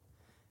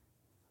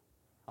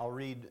I'll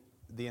read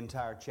the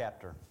entire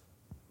chapter,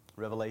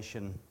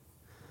 Revelation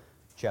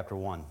chapter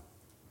 1.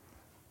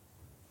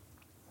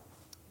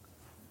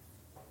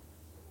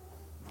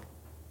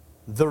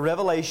 The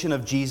revelation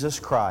of Jesus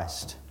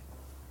Christ,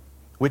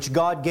 which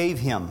God gave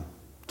Him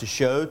to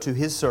show to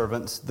His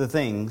servants the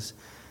things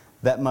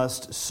that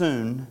must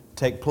soon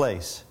take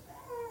place.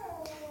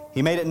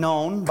 He made it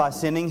known by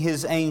sending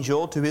His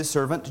angel to His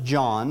servant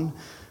John,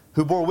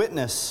 who bore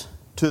witness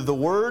to the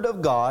Word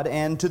of God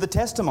and to the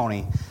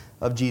testimony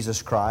of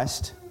Jesus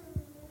Christ,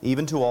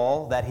 even to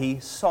all that he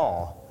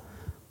saw.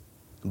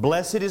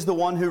 Blessed is the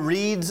one who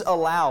reads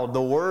aloud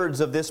the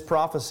words of this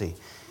prophecy,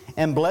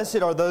 and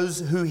blessed are those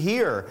who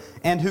hear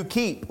and who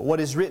keep what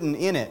is written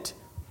in it,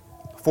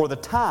 for the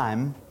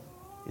time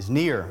is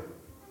near.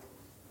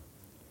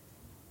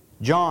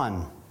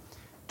 John,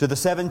 to the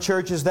 7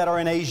 churches that are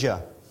in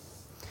Asia,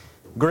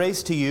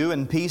 grace to you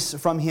and peace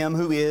from Him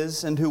who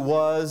is, and who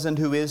was, and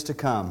who is to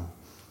come,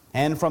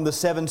 and from the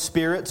 7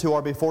 spirits who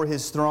are before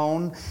His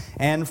throne,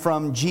 and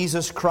from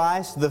Jesus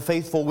Christ, the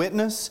faithful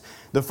witness,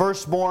 the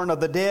firstborn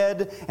of the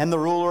dead, and the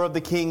ruler of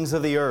the kings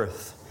of the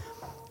earth.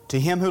 To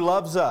Him who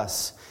loves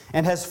us,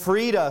 and has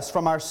freed us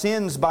from our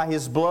sins by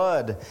His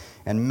blood,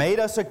 and made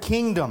us a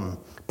kingdom,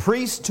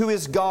 priests to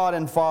His God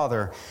and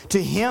Father.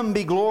 To Him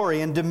be glory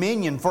and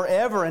dominion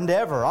forever and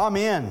ever.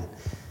 Amen.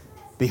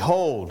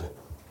 Behold,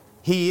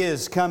 He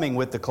is coming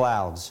with the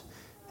clouds,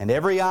 and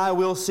every eye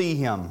will see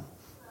Him,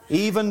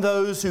 even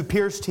those who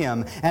pierced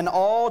Him, and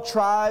all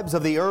tribes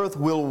of the earth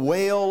will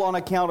wail on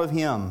account of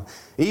Him.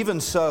 Even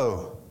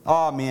so,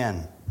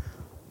 Amen.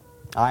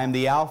 I am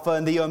the Alpha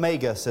and the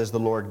Omega, says the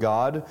Lord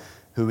God,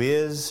 who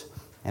is,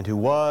 and who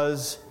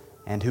was,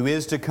 and who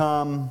is to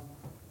come,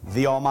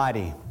 the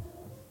Almighty.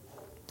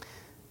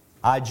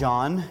 I,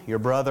 John, your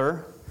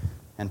brother,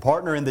 and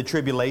partner in the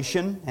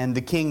tribulation, and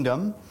the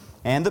kingdom,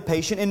 and the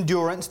patient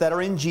endurance that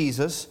are in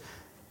Jesus,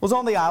 was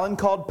on the island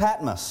called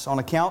Patmos on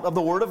account of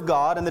the Word of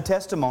God and the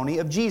testimony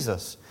of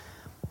Jesus.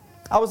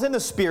 I was in the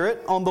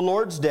Spirit on the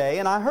Lord's day,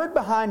 and I heard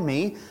behind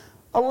me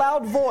a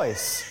loud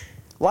voice,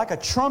 like a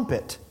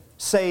trumpet,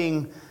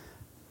 saying,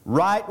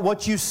 "Write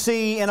what you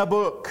see in a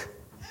book,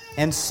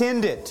 and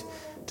send it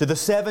to the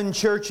 7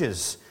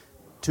 churches,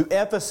 to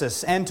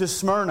Ephesus and to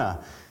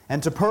Smyrna,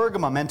 and to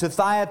Pergamum, and to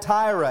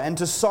Thyatira, and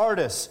to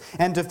Sardis,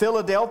 and to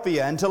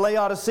Philadelphia, and to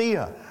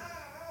Laodicea."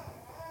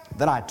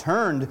 Then I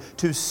turned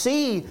to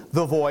see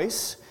the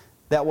voice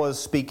that was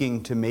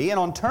speaking to me, and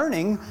on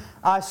turning,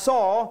 I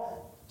saw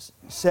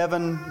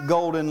 7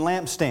 golden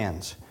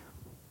lampstands.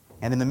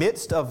 And in the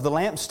midst of the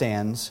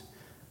lampstands,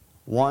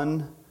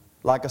 one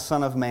like a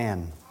son of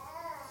man,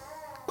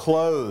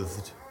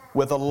 clothed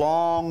with a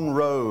long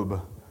robe,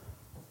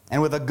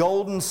 and with a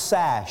golden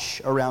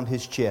sash around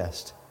his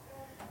chest.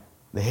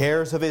 The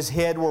hairs of his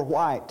head were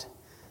white,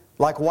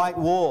 like white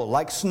wool,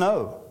 like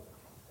snow.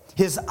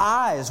 His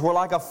eyes were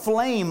like a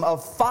flame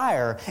of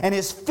fire, and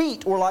his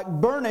feet were like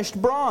burnished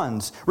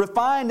bronze,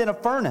 refined in a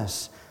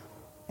furnace.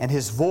 And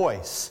his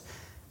voice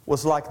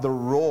was like the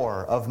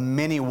roar of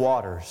many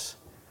waters.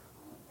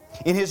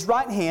 In his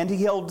right hand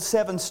he held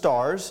 7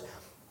 stars,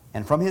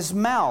 and from his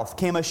mouth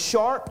came a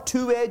sharp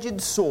 2-edged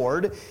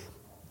sword,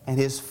 and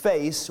his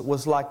face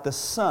was like the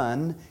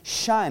sun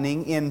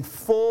shining in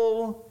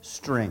full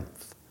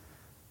strength.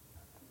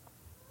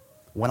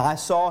 When I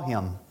saw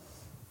him,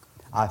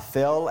 I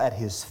fell at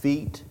his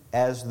feet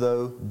as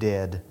though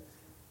dead.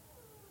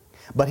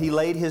 But he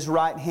laid his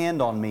right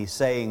hand on me,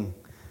 saying,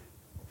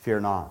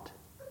 "Fear not.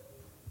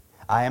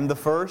 I am the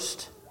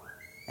first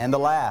and the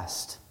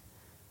last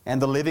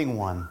and the living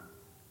one.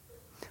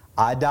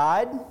 I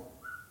died,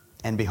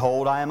 and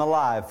behold, I am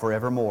alive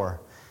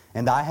forevermore,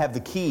 and I have the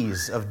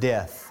keys of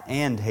death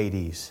and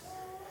Hades.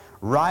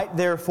 Write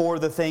therefore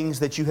the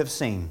things that you have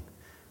seen,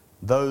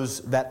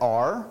 those that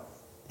are,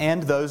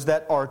 and those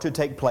that are to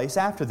take place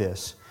after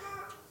this.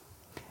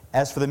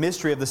 As for the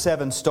mystery of the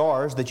 7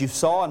 stars that you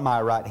saw in my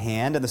right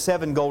hand, and the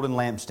 7 golden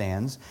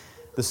lampstands,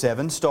 the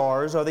 7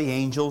 stars are the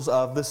angels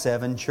of the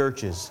 7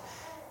 churches,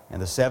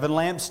 and the 7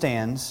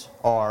 lampstands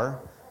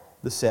are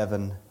the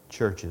 7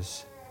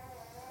 churches."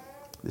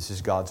 This is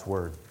God's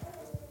Word.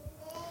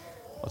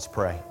 Let's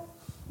pray.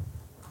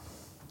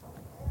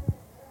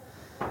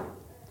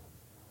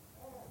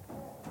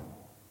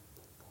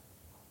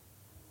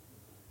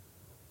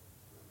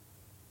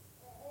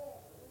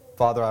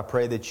 Father, I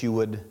pray that you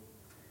would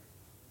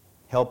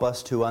help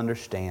us to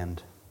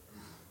understand.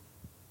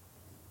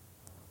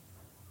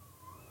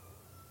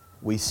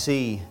 We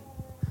see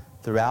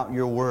throughout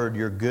your Word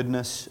your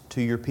goodness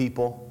to your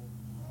people.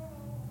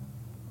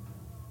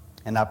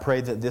 And I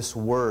pray that this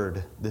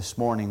Word this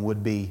morning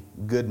would be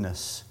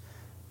goodness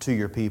to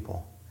your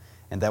people,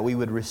 and that we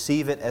would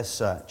receive it as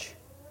such.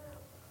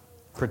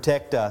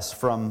 Protect us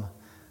from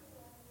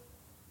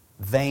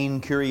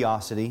vain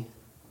curiosity,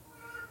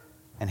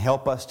 and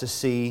help us to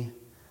see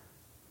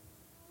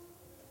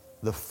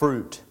the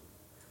fruit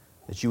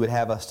that you would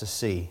have us to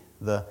see,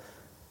 the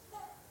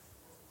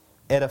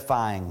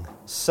edifying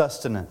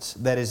sustenance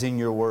that is in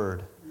your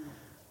Word.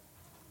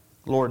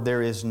 Lord,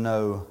 there is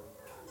no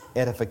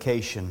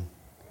edification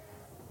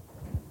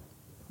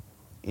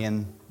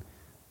in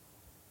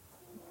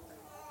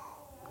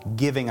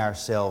giving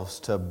ourselves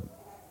to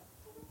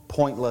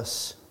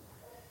pointless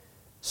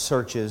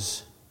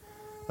searches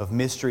of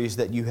mysteries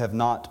that You have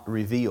not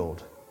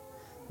revealed.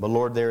 But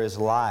Lord, there is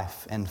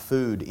life and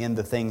food in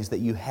the things that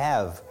You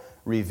have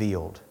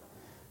revealed.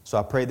 So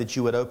I pray that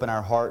You would open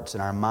our hearts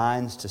and our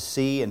minds to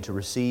see and to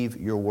receive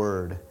Your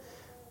Word.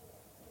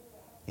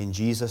 In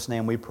Jesus'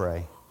 name we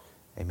pray.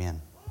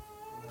 Amen.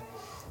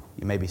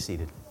 You may be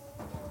seated.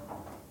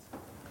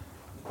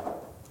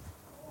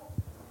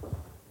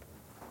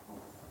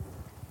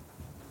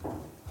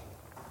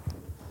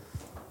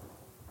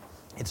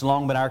 It's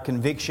long been our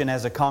conviction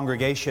as a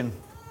congregation,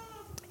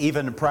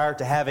 even prior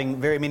to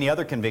having very many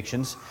other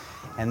convictions,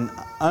 and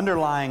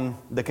underlying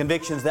the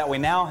convictions that we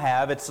now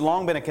have, it's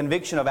long been a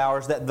conviction of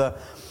ours that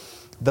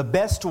the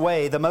best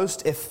way, the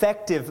most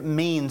effective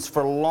means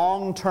for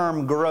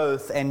long-term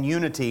growth and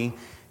unity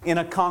in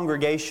a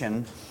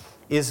congregation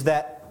is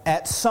that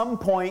at some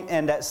point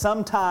and at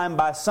some time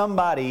by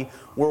somebody,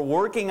 we're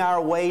working our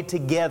way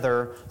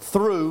together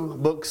through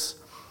books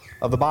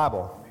of the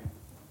Bible.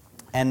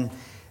 And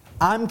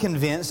I'm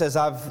convinced, as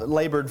I've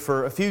labored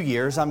for a few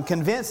years, I'm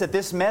convinced that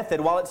this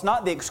method, while it's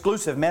not the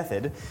exclusive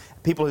method,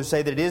 people who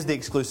say that it is the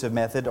exclusive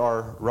method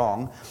are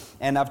wrong.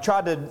 And I've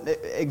tried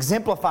to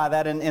exemplify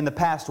that in the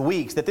past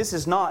weeks, that this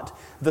is not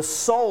the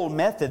sole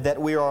method that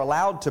we are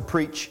allowed to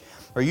preach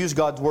or use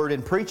God's Word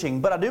in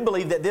preaching. But I do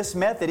believe that this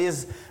method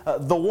is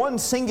the one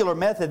singular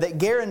method that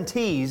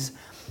guarantees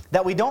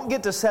that we don't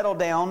get to settle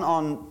down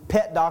on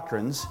pet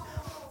doctrines.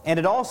 And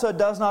it also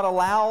does not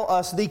allow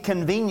us the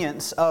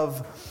convenience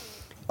of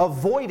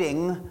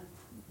avoiding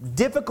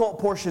difficult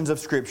portions of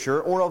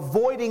Scripture or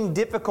avoiding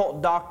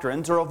difficult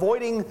doctrines or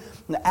avoiding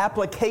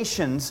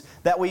applications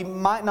that we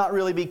might not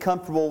really be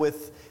comfortable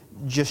with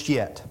just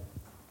yet.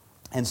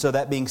 And so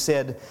that being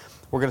said,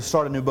 we're going to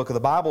start a new book of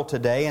the Bible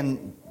today,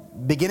 and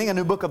beginning a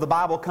new book of the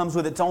Bible comes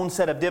with its own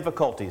set of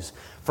difficulties.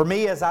 For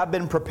me, as I've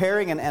been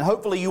preparing, and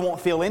hopefully you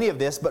won't feel any of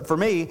this, but for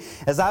me,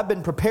 as I've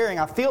been preparing,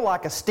 I feel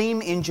like a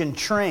steam engine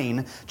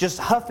train just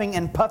huffing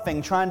and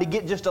puffing, trying to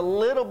get just a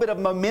little bit of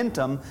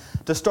momentum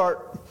to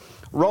start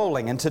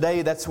rolling. And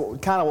today, that's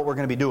kind of what we're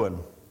going to be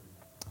doing.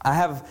 I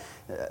have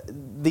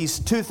these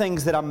two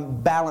things that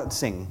I'm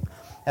balancing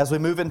as we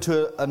move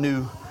into a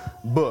new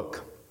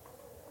book.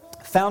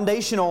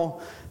 Foundational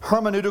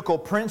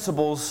hermeneutical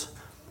principles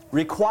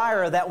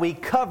require that we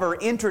cover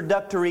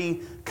introductory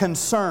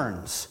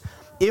concerns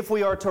if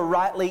we are to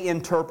rightly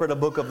interpret a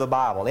book of the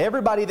Bible.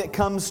 Everybody that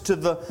comes to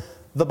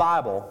the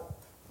Bible,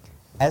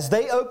 as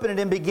they open it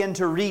and begin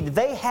to read,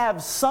 they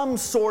have some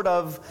sort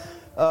of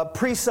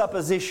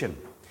presupposition.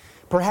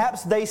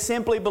 Perhaps they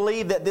simply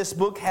believe that this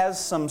book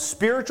has some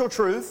spiritual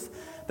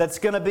truth that's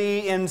going to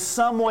be in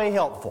some way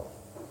helpful.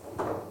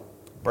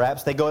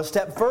 Perhaps they go a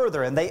step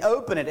further and they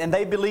open it and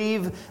they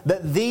believe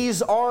that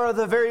these are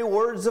the very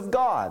words of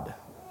God.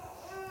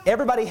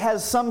 Everybody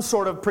has some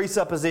sort of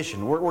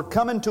presupposition. We're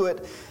coming to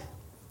it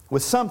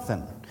with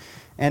something.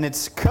 And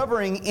it's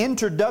covering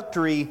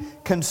introductory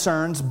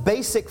concerns,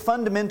 basic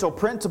fundamental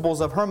principles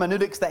of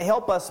hermeneutics that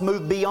help us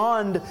move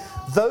beyond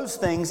those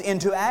things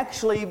into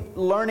actually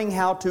learning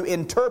how to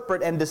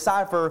interpret and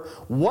decipher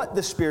what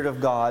the Spirit of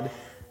God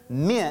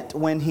meant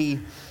when He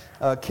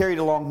carried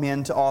along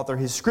men to author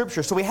His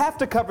Scripture. So we have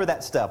to cover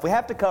that stuff. We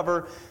have to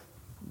cover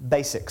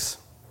basics.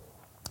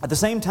 At the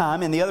same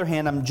time, on the other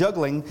hand, I'm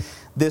juggling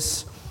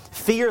this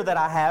fear that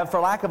I have,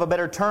 for lack of a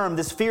better term,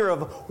 this fear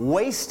of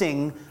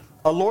wasting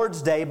a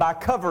Lord's Day by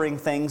covering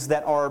things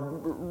that are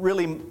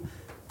really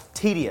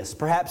tedious,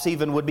 perhaps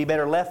even would be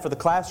better left for the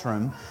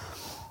classroom,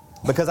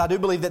 because I do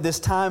believe that this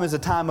time is a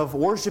time of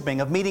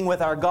worshiping, of meeting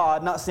with our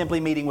God, not simply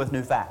meeting with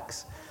new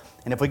facts.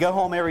 And if we go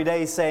home every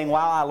day saying,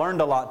 wow, I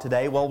learned a lot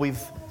today, well,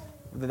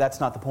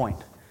 that's not the point.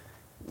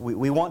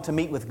 We want to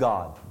meet with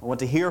God. We want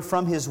to hear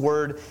from His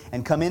Word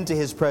and come into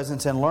His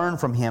presence and learn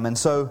from Him. And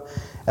so,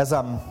 as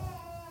I'm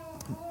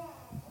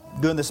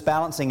doing this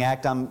balancing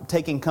act, I'm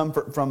taking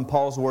comfort from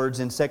Paul's words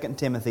in 2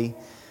 Timothy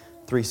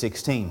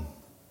 3:16.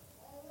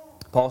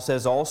 Paul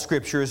says, all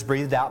Scripture is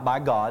breathed out by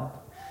God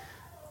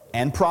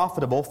and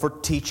profitable for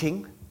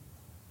teaching,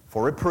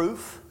 for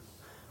reproof,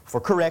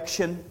 for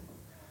correction,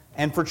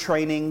 and for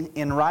training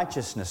in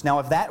righteousness. Now,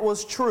 if that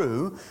was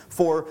true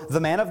for the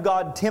man of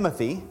God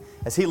Timothy,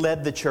 as he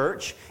led the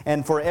church,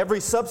 and for every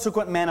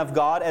subsequent man of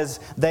God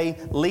as they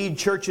lead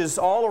churches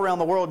all around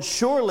the world,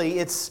 surely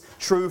it's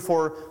true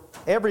for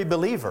every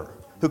believer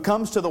who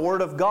comes to the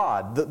Word of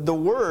God. The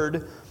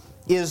Word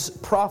is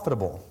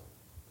profitable.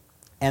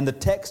 And the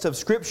text of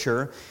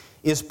Scripture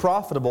is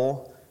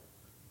profitable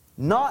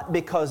not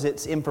because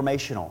it's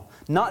informational,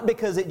 not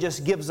because it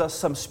just gives us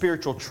some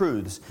spiritual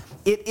truths.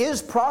 It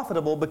is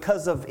profitable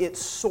because of its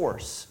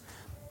source.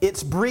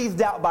 It's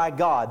breathed out by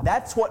God.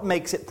 That's what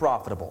makes it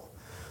profitable.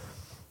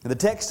 The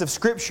text of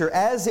Scripture,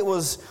 as it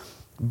was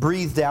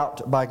breathed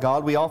out by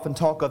God, we often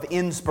talk of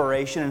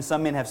inspiration, and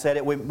some men have said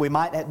it. We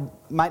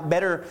might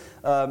better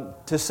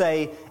to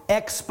say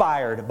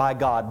expired by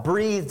God,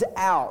 breathed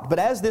out. But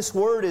as this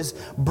Word is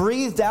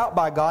breathed out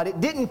by God,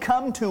 it didn't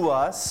come to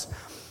us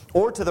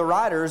or to the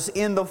writers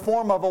in the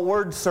form of a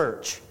word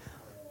search,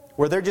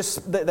 where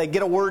they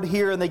get a word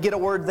here and they get a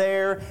word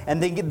there,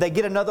 and they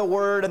get another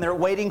word and they're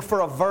waiting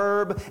for a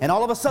verb, and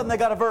all of a sudden they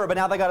got a verb and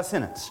now they got a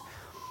sentence.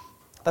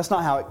 That's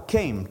not how it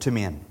came to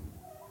men.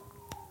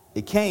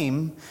 It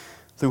came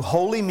through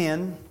holy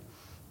men,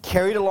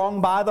 carried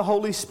along by the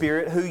Holy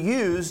Spirit, who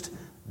used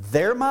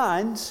their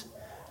minds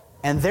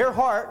and their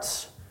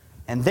hearts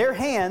and their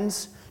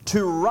hands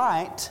to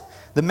write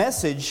the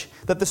message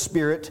that the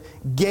Spirit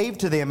gave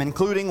to them,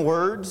 including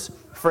words,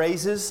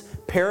 phrases,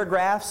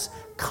 paragraphs,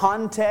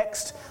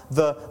 context,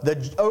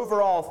 the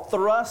overall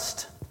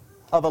thrust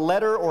of a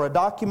letter or a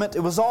document.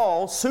 It was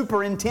all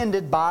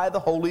superintended by the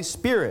Holy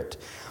Spirit.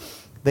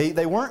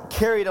 They weren't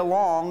carried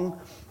along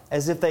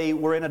as if they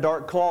were in a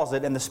dark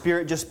closet and the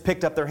Spirit just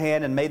picked up their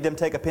hand and made them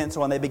take a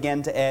pencil and they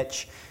began to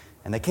etch.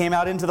 And they came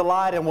out into the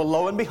light and, well,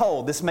 lo and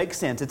behold, this makes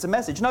sense. It's a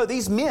message. No,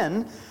 these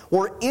men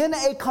were in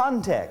a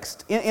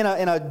context, in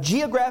a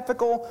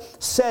geographical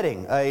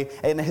setting,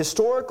 in a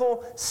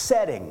historical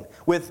setting,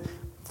 with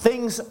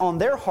things on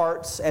their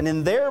hearts and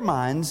in their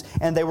minds,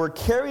 and they were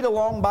carried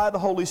along by the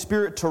Holy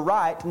Spirit to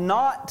write,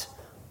 not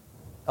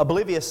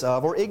oblivious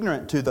of or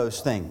ignorant to those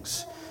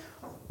things.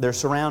 Their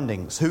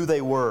surroundings, who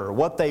they were,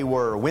 what they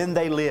were, when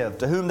they lived,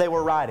 to whom they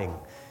were writing.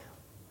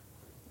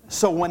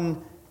 So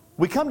when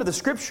we come to the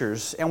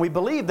Scriptures and we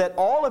believe that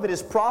all of it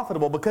is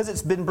profitable because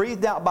it's been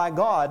breathed out by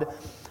God,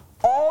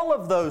 all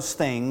of those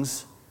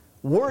things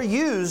were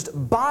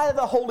used by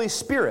the Holy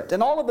Spirit.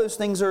 And all of those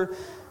things are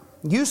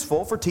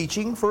useful for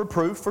teaching, for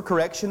reproof, for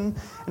correction,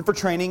 and for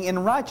training in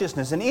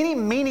righteousness. And any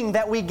meaning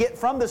that we get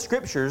from the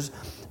Scriptures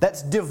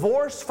that's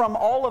divorced from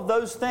all of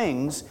those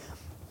things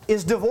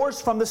is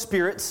divorced from the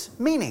Spirit's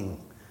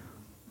meaning.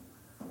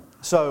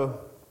 So,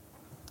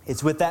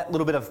 it's with that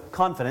little bit of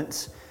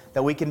confidence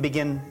that we can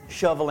begin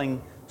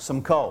shoveling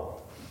some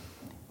coal.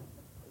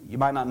 You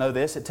might not know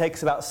this. It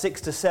takes about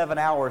 6 to 7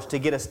 hours to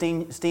get a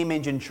steam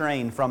engine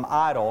train from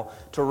idle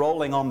to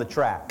rolling on the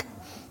track.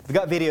 We've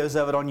got videos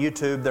of it on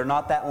YouTube. They're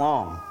not that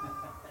long.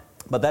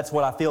 But that's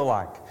what I feel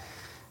like.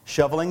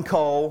 Shoveling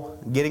coal,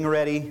 getting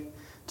ready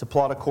to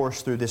plot a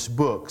course through this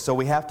book. So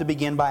we have to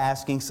begin by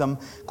asking some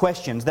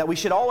questions that we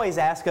should always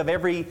ask of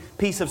every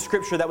piece of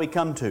Scripture that we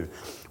come to.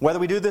 Whether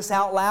we do this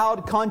out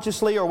loud,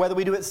 consciously, or whether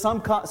we do it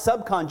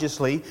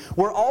subconsciously,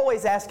 we're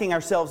always asking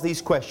ourselves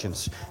these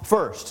questions.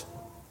 First,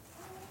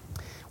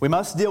 we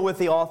must deal with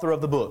the author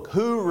of the book.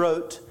 Who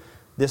wrote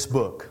this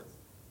book?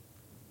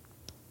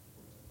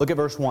 Look at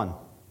verse 1.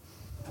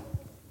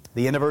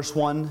 The end of verse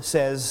 1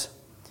 says,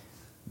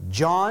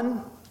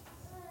 John,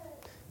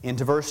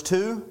 into verse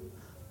 2,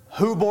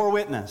 who bore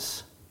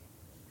witness?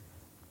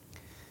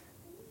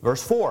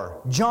 Verse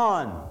 4,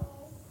 John,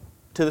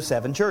 to the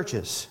 7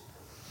 churches.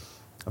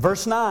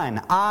 Verse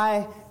 9,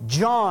 I,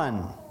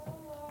 John,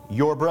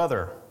 your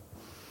brother.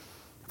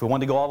 If we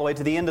want to go all the way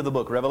to the end of the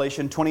book,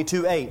 Revelation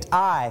 22:8,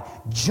 I,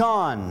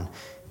 John,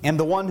 am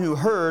the one who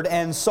heard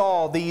and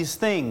saw these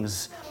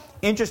things.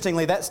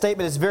 Interestingly, that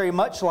statement is very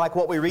much like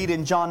what we read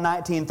in John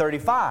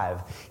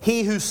 19:35.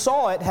 He who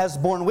saw it has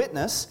borne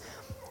witness.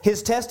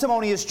 His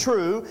testimony is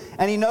true,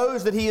 and he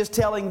knows that he is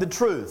telling the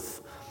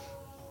truth.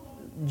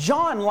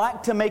 John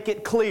liked to make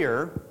it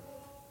clear,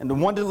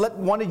 and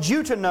wanted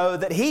you to know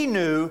that he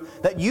knew,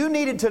 that you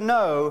needed to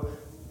know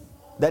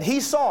that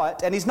he saw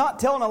it, and he's not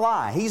telling a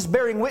lie. He's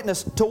bearing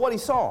witness to what he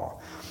saw.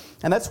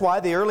 And that's why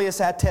the earliest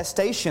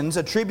attestations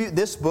attribute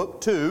this book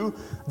to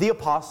the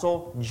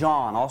Apostle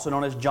John, also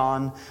known as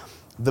John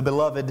the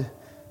Beloved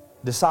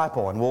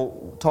Disciple. And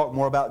we'll talk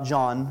more about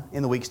John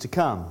in the weeks to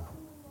come.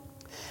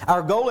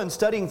 Our goal in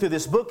studying through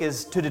this book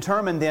is to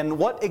determine then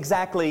what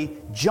exactly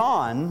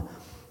John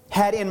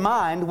had in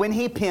mind when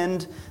he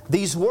penned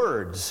these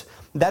words.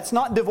 That's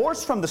not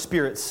divorced from the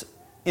Spirit's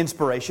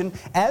inspiration.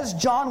 As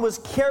John was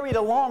carried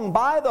along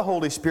by the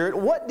Holy Spirit,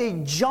 what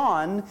did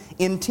John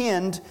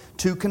intend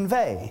to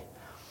convey?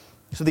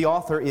 So the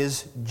author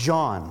is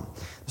John.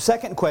 The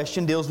second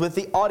question deals with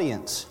the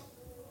audience.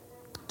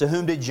 To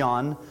whom did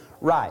John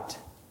write?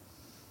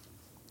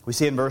 We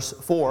see in verse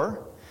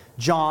 4,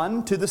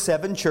 John to the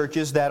 7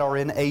 churches that are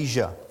in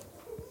Asia.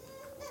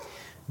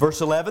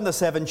 Verse 11, the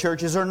 7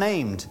 churches are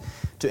named.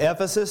 To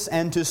Ephesus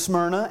and to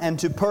Smyrna and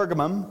to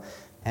Pergamum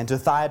and to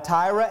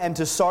Thyatira and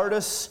to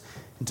Sardis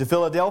and to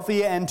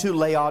Philadelphia and to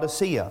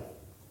Laodicea.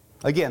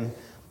 Again,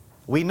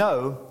 we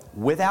know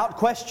without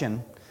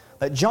question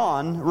that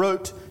John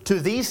wrote to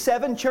these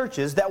 7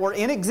 churches that were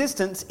in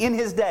existence in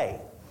his day.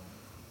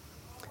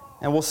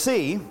 And we'll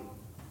see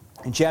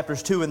in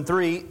chapters 2 and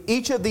 3,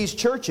 each of these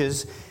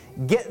churches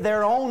get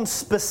their own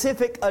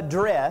specific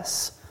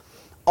address,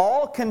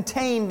 all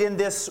contained in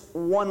this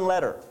one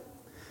letter.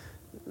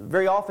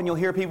 Very often you'll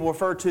hear people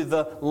refer to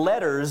the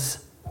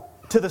letters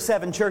to the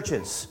 7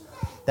 churches.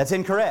 That's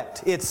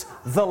incorrect. It's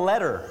the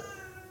letter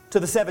to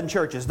the 7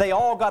 churches. They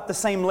all got the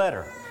same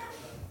letter.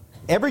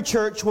 Every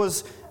church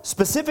was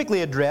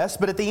specifically addressed,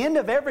 but at the end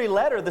of every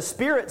letter, the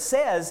Spirit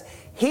says,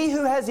 he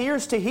who has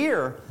ears to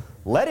hear,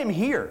 let him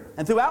hear.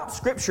 And throughout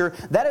Scripture,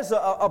 that is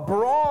a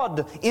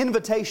broad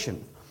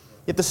invitation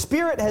If the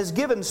Spirit has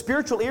given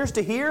spiritual ears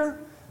to hear,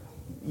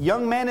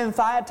 young man in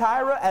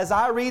Thyatira, as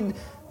I read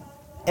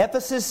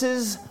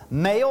Ephesus's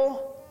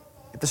mail,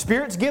 if the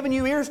Spirit's given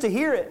you ears to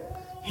hear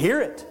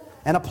it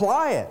and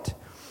apply it.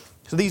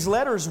 So these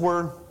letters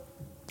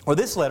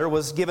this letter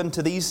was given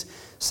to these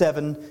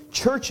 7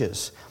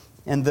 churches.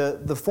 And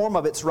the form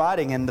of its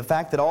writing and the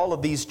fact that all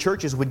of these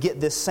churches would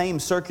get this same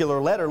circular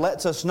letter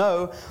lets us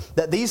know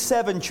that these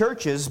 7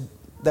 churches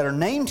that are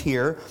named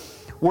here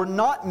were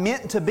not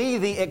meant to be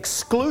the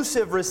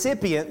exclusive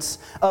recipients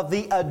of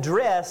the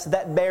address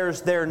that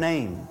bears their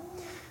name.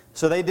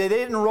 So they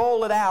didn't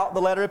roll it out,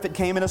 the letter, if it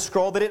came in a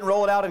scroll. They didn't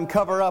roll it out and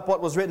cover up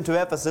what was written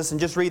to Ephesus and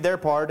just read their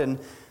part.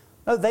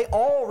 No, they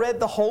all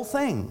read the whole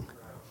thing.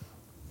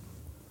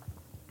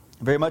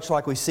 Very much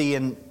like we see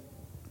in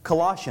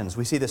Colossians.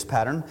 We see this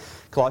pattern.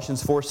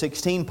 Colossians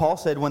 4:16, Paul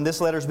said, when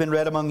this letter has been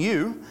read among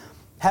you,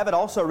 have it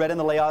also read in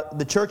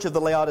the church of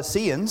the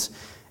Laodiceans,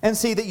 and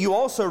see that you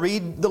also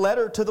read the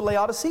letter to the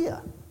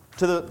Laodiceans.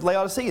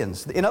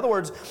 In other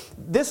words,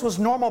 this was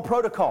normal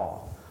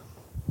protocol.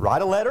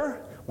 Write a letter.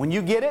 When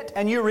you get it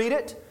and you read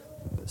it,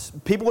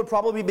 people would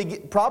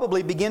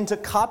probably begin to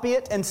copy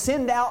it and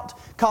send out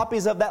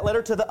copies of that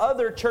letter to the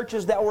other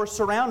churches that were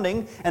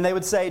surrounding, and they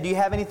would say, do you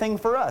have anything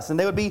for us? And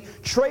they would be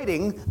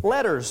trading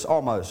letters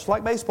almost,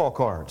 like baseball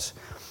cards.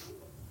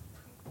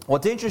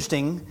 What's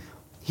interesting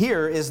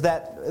here is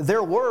that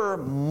there were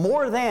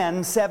more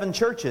than 7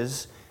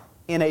 churches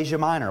in Asia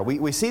Minor.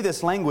 We see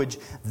this language,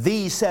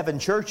 the 7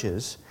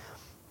 churches,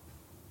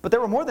 but there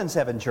were more than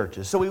 7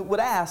 churches. So we would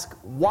ask,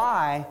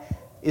 why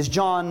is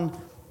John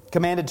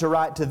commanded to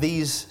write to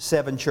these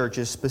 7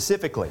 churches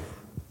specifically?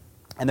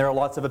 And there are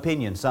lots of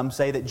opinions. Some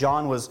say that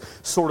John was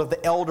sort of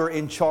the elder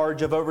in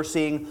charge of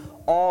overseeing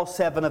all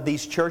 7 of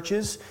these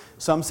churches.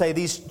 Some say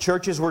these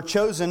churches were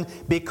chosen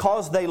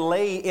because they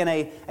lay in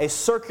a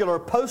circular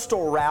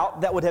postal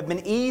route that would have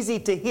been easy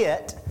to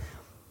hit.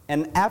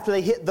 And after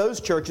they hit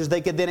those churches,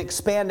 they could then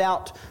expand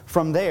out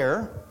from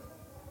there.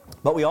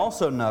 But we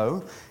also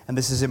know, and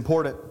this is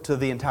important to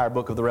the entire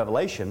book of the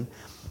Revelation,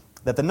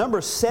 that the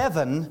number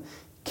 7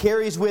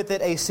 carries with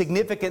it a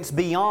significance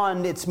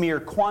beyond its mere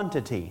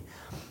quantity.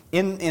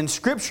 In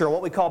Scripture,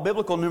 what we call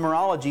biblical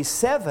numerology,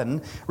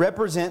 7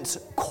 represents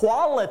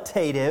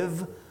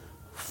qualitative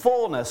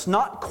fullness,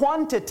 not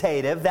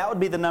quantitative. That would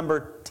be the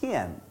number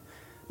 10.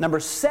 Number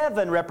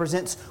 7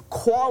 represents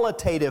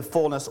qualitative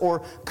fullness or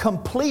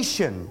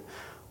completion.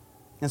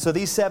 And so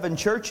these 7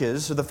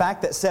 churches, the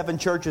fact that 7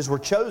 churches were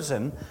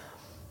chosen,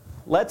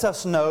 lets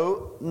us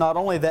know not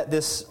only that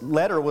this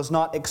letter was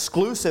not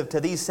exclusive to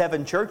these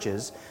 7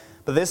 churches,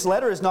 but this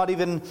letter is not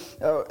even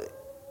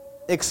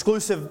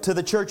exclusive to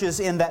the churches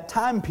in that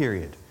time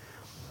period.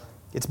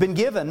 It's been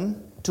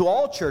given to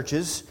all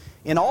churches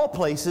in all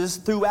places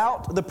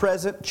throughout the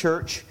present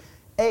church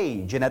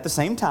age. And at the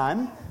same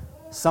time,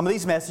 some of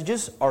these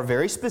messages are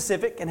very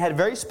specific and had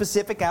very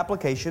specific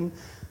application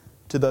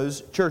to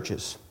those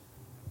churches.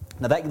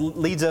 Now that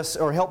leads us,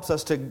 or helps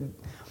us, to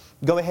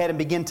go ahead and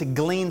begin to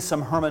glean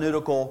some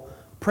hermeneutical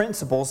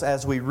principles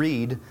as we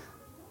read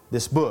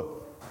this book.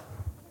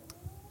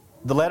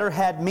 The letter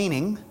had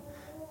meaning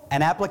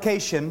and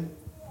application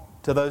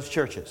to those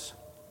churches.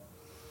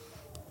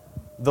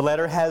 The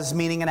letter has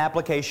meaning and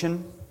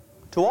application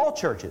to all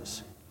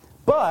churches.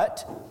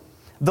 But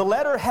the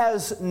letter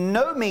has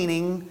no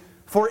meaning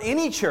for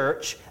any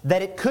church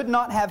that it could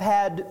not have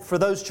had for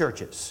those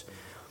churches.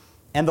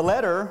 And the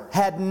letter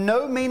had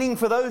no meaning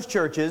for those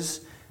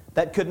churches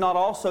that could not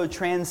also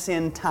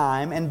transcend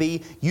time and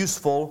be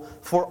useful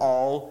for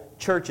all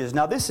churches.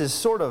 Now this is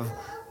sort of,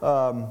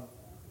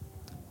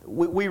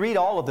 we read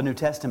all of the New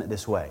Testament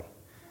this way.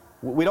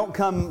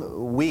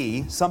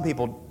 Some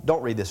people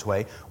don't read this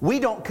way. We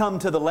don't come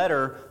to the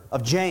letter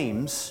of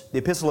James, the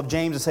epistle of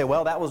James, and say,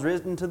 well, that was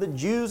written to the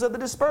Jews of the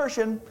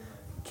dispersion.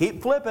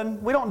 Keep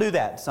flipping. We don't do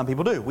that. Some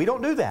people do. We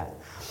don't do that.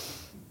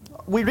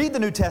 We read the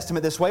New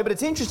Testament this way, but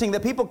it's interesting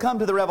that people come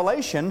to the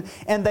Revelation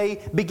and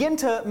they begin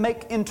to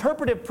make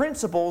interpretive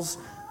principles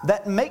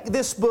that make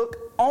this book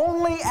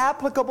only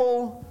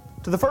applicable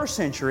to the first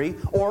century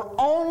or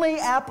only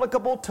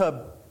applicable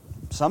to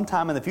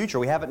sometime in the future.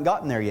 We haven't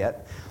gotten there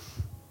yet.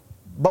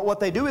 But what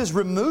they do is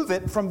remove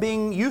it from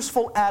being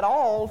useful at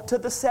all to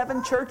the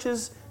 7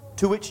 churches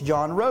to which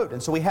John wrote.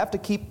 And so we have to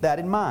keep that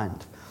in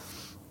mind.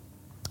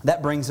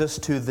 That brings us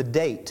to the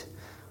date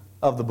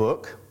of the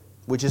book,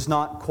 which is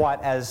not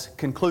quite as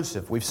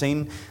conclusive. We've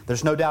seen,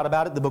 there's no doubt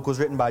about it, the book was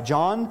written by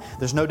John.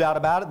 There's no doubt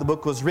about it, the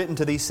book was written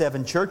to these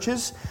 7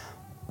 churches.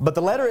 But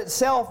the letter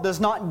itself does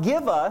not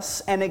give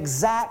us an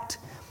exact,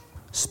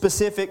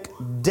 specific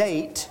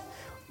date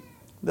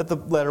that the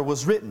letter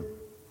was written.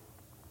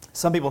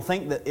 Some people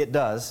think that it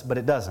does, but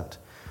it doesn't.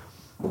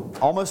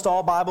 Almost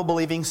all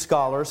Bible-believing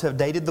scholars have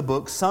dated the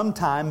book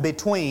sometime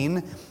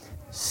between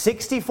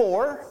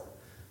 64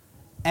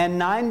 and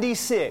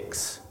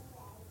 96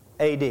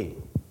 A.D.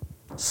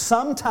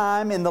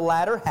 Sometime in the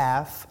latter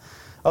half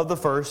of the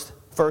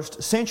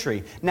first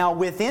century. Now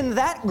within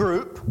that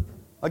group,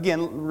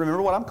 again,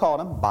 remember what I'm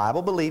calling them,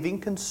 Bible-believing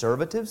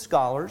conservative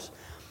scholars.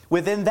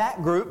 Within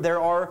that group, there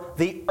are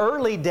the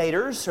early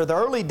daters, or the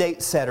early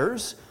date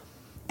setters,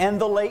 and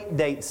the late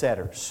date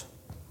setters.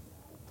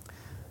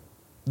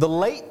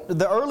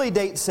 The early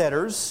date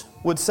setters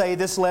would say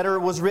this letter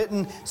was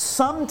written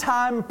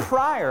sometime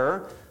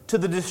prior to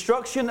the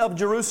destruction of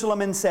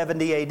Jerusalem in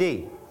 70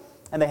 AD.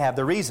 And they have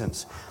their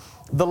reasons.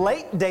 The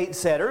late date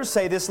setters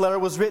say this letter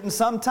was written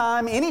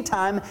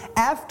anytime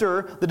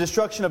after the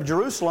destruction of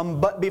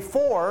Jerusalem, but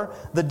before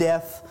the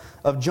death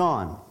of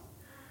John.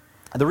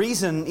 The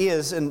reason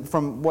is, and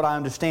from what I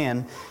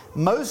understand,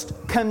 most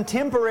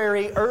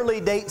contemporary early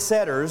date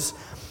setters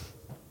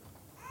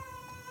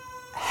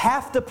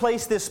have to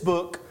place this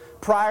book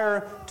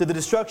prior to the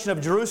destruction of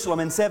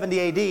Jerusalem in 70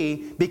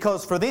 AD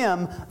because for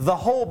them, the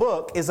whole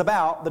book is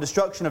about the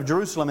destruction of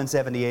Jerusalem in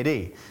 70 AD.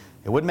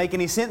 It wouldn't make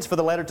any sense for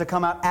the letter to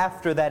come out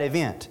after that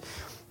event.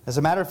 As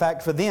a matter of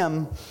fact, for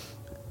them,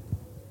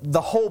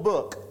 the whole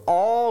book,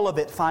 all of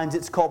it finds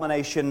its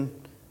culmination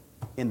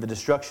in the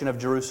destruction of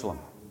Jerusalem.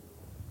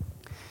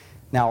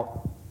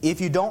 Now, if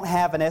you don't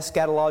have an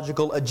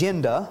eschatological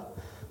agenda,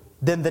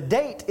 then the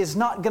date is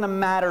not going to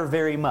matter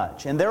very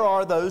much. And there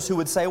are those who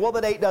would say, well,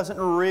 the date doesn't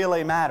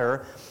really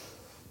matter.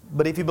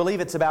 But if you believe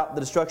it's about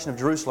the destruction of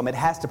Jerusalem, it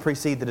has to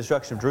precede the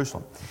destruction of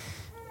Jerusalem.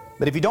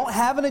 But if you don't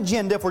have an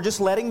agenda, if we're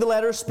just letting the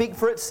letter speak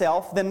for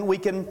itself, then we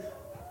can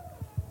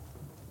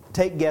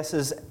take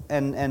guesses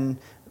and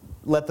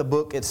let the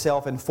book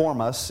itself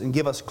inform us and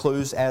give us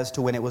clues as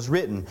to when it was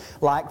written.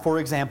 Like, for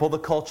example, the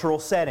cultural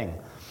setting.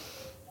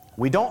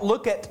 We don't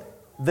look at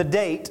the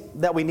date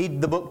that we need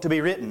the book to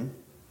be written,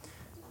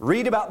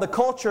 read about the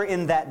culture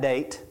in that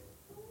date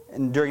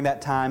and during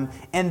that time,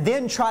 and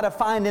then try to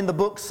find in the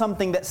book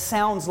something that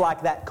sounds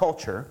like that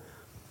culture.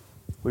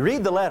 We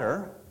read the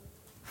letter,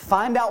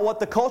 find out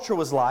what the culture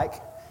was like,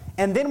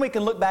 and then we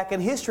can look back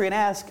in history and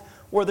ask,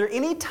 were there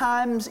any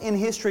times in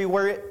history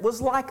where it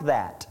was like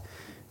that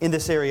in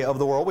this area of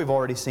the world we've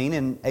already seen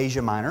in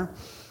Asia Minor?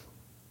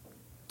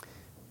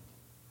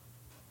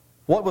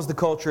 What was the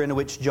culture into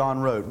which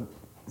John wrote?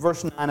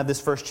 Verse 9 of this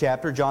first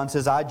chapter, John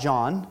says, I,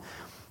 John,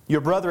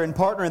 your brother and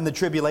partner in the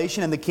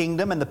tribulation and the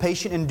kingdom and the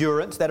patient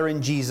endurance that are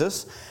in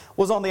Jesus,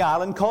 was on the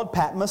island called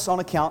Patmos on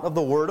account of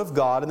the word of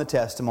God and the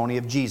testimony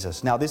of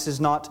Jesus. Now, this is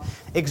not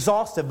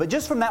exhaustive, but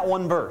just from that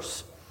one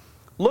verse,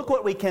 look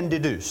what we can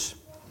deduce.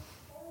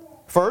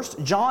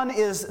 First, John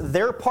is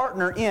their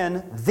partner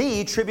in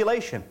the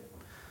tribulation.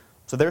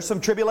 So there's some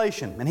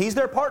tribulation, and he's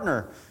their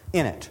partner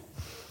in it.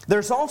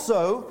 There's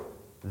also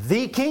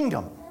the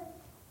kingdom.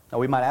 Now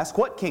we might ask,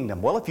 what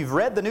kingdom? Well, if you've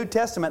read the New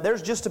Testament,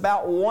 there's just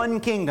about one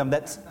kingdom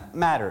that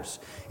matters.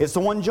 It's the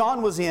one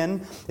John was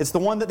in. It's the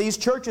one that these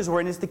churches were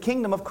in. It's the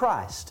kingdom of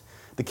Christ.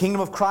 The kingdom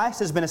of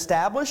Christ has been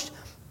established,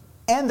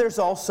 and there's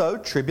also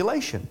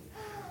tribulation.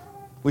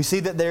 We see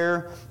that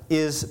there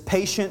is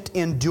patient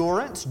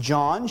endurance.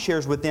 John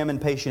shares with them in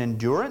patient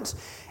endurance.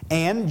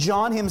 And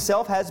John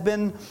himself has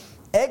been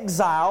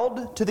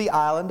exiled to the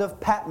island of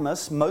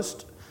Patmos.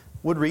 Most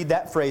would read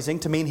that phrasing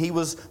to mean he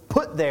was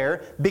put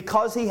there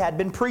because he had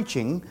been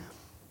preaching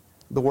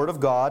the Word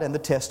of God and the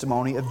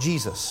testimony of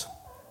Jesus.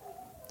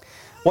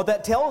 What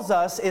that tells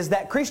us is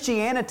that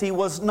Christianity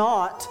was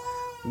not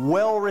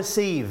well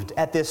received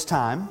at this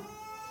time.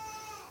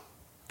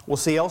 We'll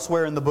see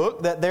elsewhere in the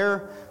book that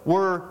there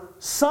were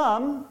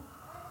some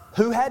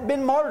who had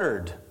been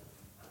martyred.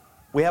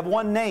 We have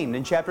one named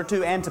in chapter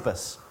 2,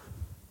 Antipas.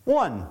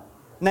 One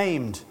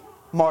named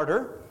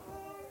martyr,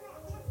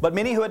 but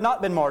many who had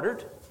not been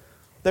martyred.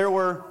 There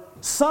were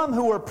some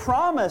who were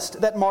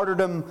promised that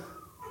martyrdom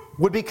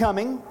would be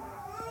coming,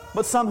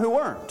 but some who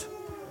weren't.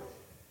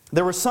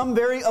 There were some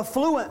very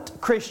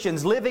affluent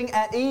Christians living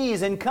at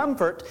ease and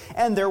comfort,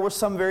 and there were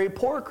some very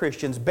poor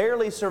Christians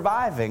barely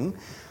surviving.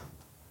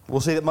 We'll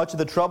see that much of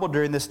the trouble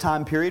during this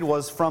time period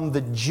was from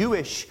the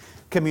Jewish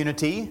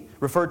community,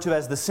 referred to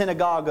as the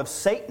synagogue of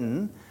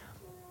Satan.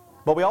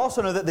 But we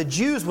also know that the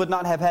Jews would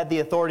not have had the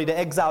authority to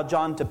exile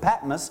John to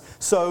Patmos,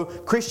 so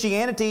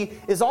Christianity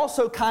is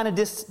also kind of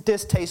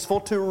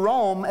distasteful to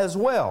Rome as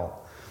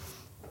well.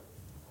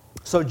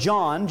 So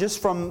John,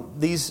 just from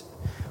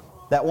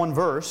that one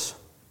verse,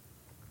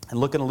 and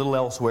looking a little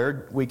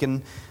elsewhere, we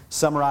can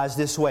summarize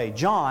this way.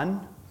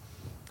 John,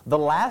 the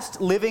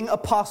last living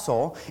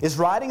apostle, is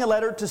writing a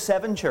letter to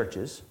 7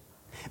 churches,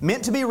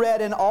 meant to be read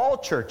in all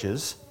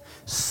churches,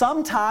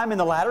 sometime in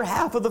the latter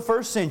half of the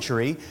first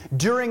century,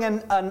 during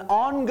an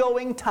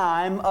ongoing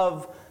time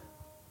of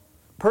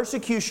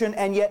persecution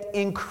and yet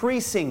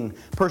increasing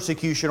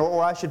persecution,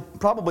 or I should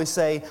probably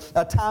say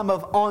a time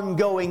of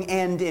ongoing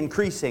and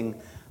increasing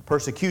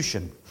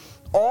persecution.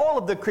 All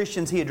of the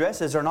Christians he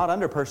addresses are not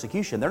under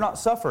persecution. They're not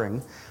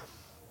suffering,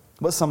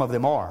 but some of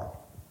them are.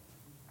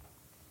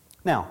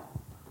 Now,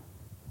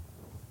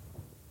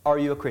 are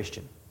you a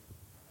Christian?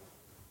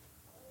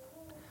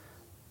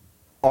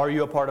 Are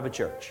you a part of a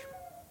church?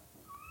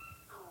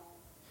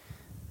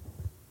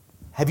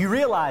 Have you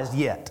realized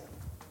yet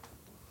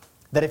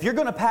that if you're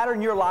going to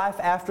pattern your life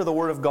after the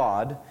Word of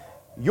God,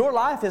 your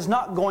life is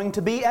not going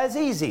to be as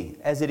easy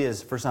as it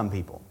is for some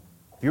people?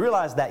 Have you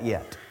realized that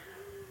yet?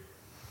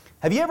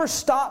 Have you ever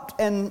stopped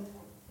and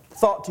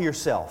thought to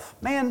yourself,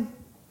 man,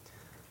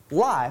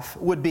 life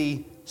would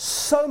be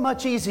so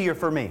much easier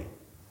for me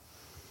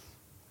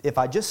if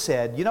I just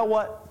said, you know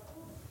what?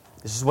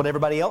 This is what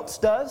everybody else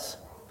does.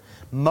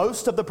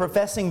 Most of the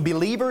professing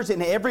believers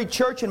in every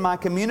church in my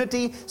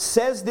community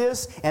says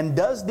this and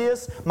does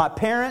this. My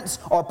parents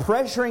are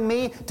pressuring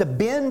me to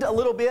bend a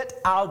little bit.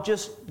 I'll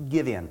just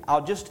give in.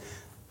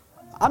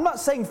 I'm not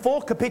saying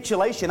full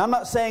capitulation. I'm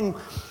not saying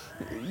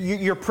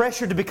you're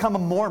pressured to become a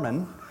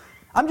Mormon.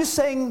 I'm just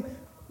saying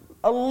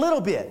a little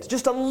bit,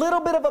 just a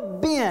little bit of a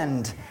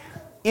bend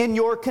in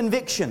your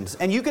convictions.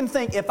 And you can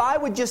think, if I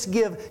would just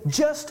give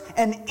just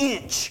an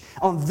inch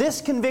on this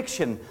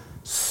conviction,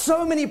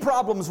 so many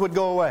problems would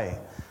go away.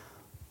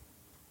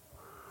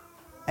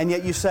 And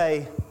yet you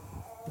say,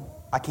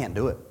 I can't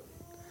do it.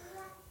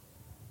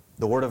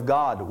 The Word of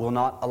God will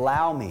not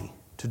allow me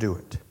to do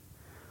it.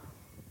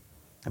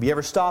 Have you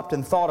ever stopped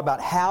and thought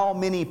about how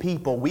many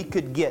people we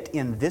could get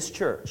in this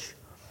church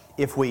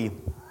if we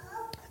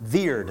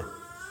veered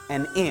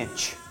an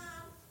inch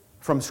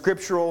from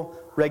scriptural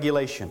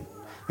regulation?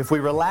 If we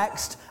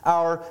relaxed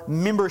our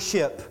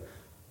membership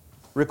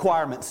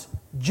requirements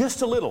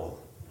just a little?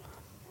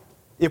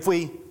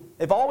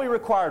 If all we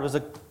required was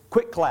a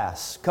quick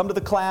class, come to the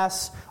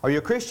class. Are you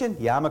a Christian?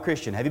 Yeah, I'm a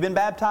Christian. Have you been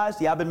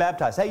baptized? Yeah, I've been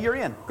baptized. Hey, you're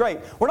in. Great.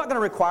 We're not going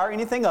to require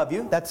anything of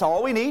you. That's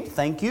all we need.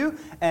 Thank you.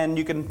 And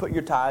you can put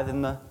your tithe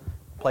in the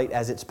plate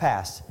as it's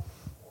passed.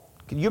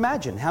 Can you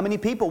imagine how many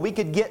people we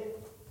could get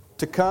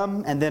to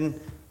come and then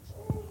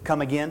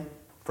come again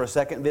for a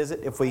second visit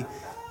if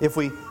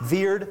we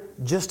veered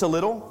just a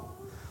little?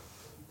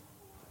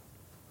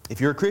 If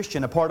you're a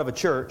Christian, a part of a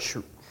church,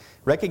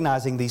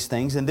 recognizing these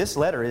things, and this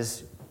letter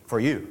is for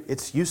you.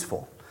 It's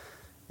useful.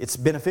 It's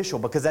beneficial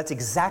because that's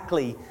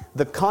exactly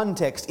the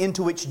context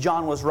into which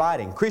John was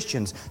writing.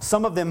 Christians,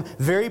 some of them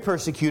very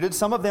persecuted,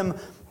 some of them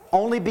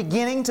only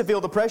beginning to feel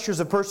the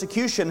pressures of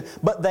persecution,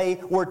 but they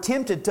were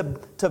tempted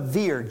to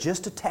veer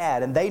just a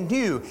tad. And they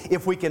knew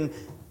if we can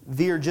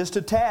veer just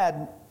a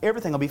tad,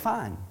 everything will be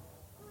fine.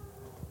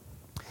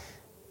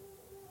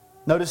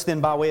 Notice then,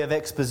 by way of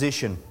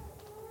exposition,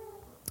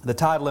 the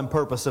title and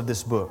purpose of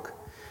this book.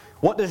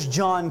 What does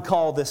John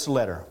call this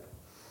letter?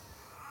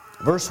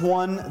 Verse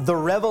 1, the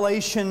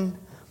revelation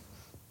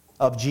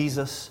of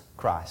Jesus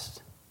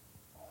Christ.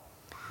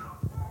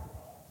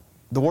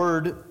 The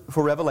word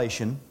for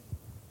revelation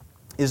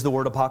is the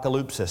word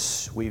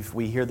apocalypsis.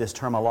 We hear this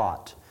term a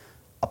lot.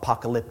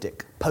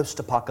 Apocalyptic,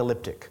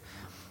 post-apocalyptic.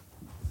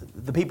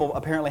 The people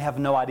apparently have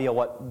no idea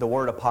what the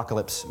word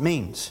apocalypse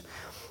means.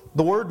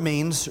 The word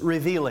means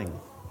revealing.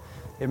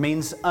 It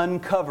means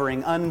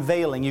uncovering,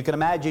 unveiling. You can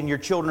imagine your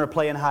children are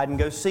playing hide and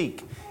go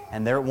seek.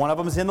 And one of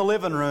them is in the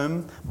living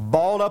room,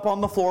 balled up on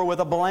the floor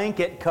with a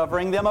blanket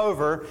covering them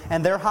over,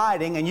 and they're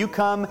hiding, and you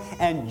come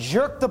and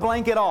jerk the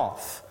blanket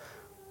off.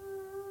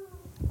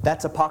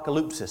 That's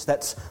apocalypsis.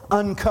 That's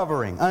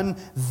uncovering,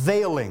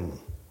 unveiling.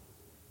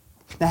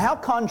 Now, how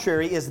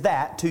contrary is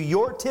that to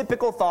your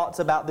typical thoughts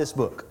about this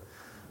book?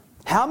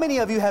 How many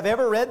of you have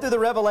ever read through the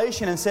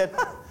Revelation and said,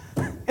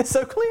 it's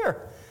so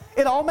clear.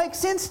 It all makes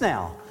sense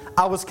now.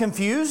 I was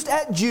confused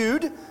at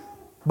Jude,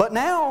 but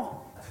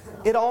now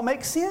it all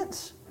makes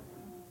sense.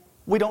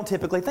 We don't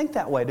typically think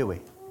that way, do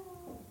we?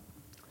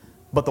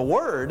 But the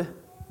Word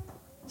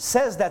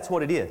says that's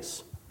what it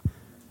is.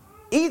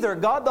 Either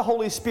God the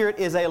Holy Spirit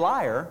is a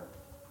liar,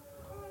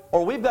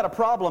 or we've got a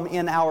problem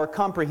in our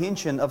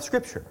comprehension of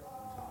Scripture.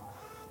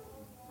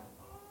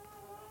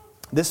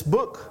 This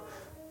book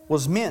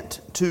was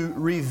meant to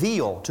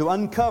reveal, to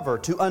uncover,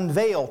 to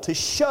unveil, to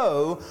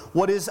show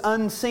what is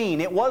unseen.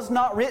 It was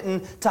not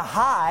written to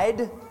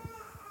hide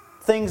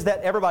things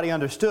that everybody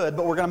understood,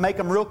 but we're going to make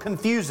them real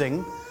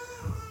confusing.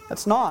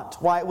 That's not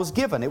why it was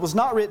given. It was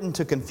not written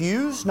to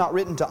confuse, not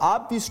written to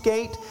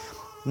obfuscate,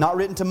 not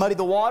written to muddy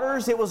the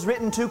waters. It was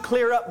written to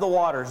clear up the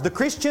waters. The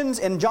Christians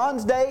in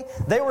John's day,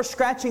 they were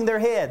scratching their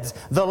heads.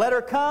 The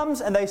letter comes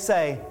and they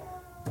say,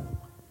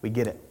 we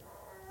get it.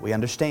 We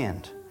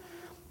understand.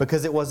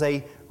 Because it was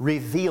a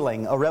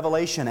revealing, a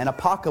revelation, an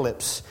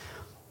apocalypse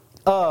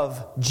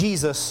of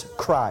Jesus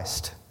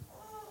Christ.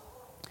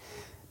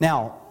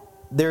 Now,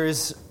 there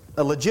is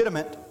a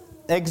legitimate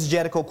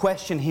exegetical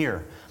question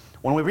here.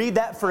 When we read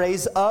that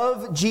phrase,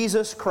 of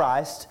Jesus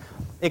Christ,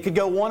 it could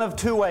go one of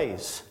two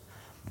ways.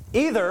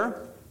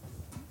 Either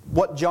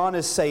what John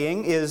is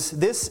saying is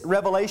this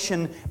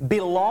revelation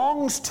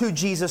belongs to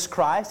Jesus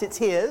Christ, it's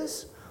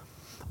His,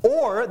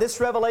 or this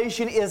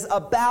revelation is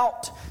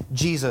about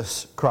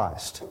Jesus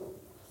Christ.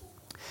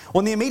 Well,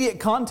 in the immediate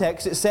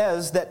context, it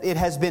says that it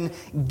has been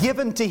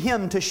given to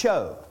Him to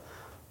show.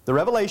 The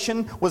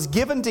revelation was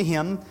given to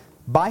Him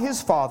by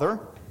His Father,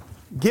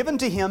 given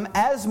to Him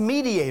as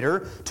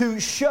mediator to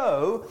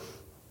show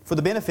for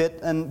the benefit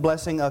and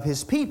blessing of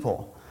His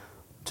people.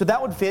 So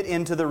that would fit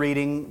into the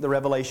reading, the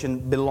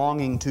revelation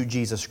belonging to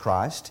Jesus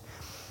Christ.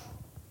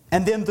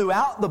 And then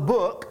throughout the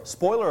book,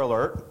 spoiler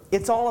alert,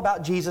 it's all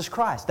about Jesus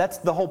Christ. That's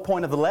the whole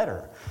point of the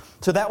letter.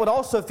 So that would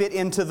also fit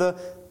into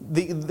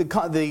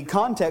the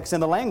context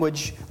and the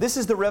language. This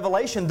is the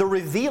revelation, the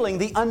revealing,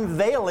 the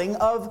unveiling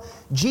of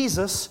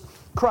Jesus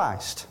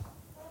Christ.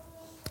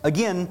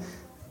 Again,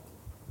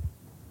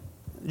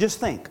 just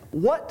think,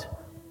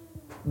 what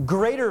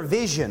greater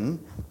vision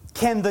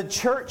can the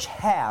church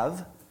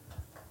have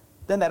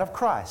than that of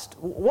Christ?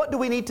 What do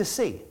we need to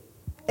see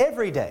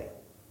every day,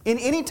 in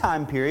any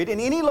time period, in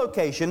any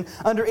location,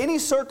 under any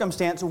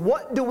circumstance?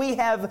 What do we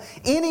have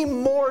any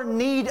more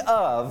need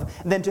of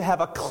than to have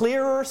a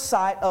clearer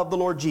sight of the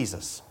Lord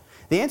Jesus?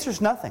 The answer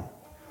is nothing.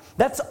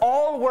 That's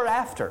all we're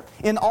after.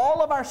 In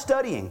all of our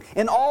studying,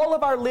 in all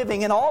of our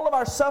living, in all of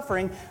our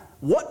suffering,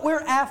 what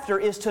we're after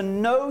is to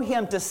know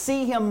Him, to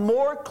see Him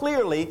more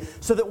clearly,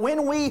 so that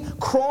when we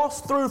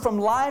cross through from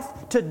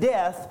life to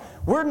death,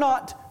 we're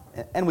not,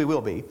 and we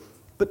will be,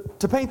 but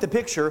to paint the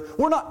picture,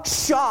 we're not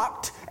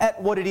shocked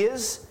at what it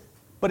is,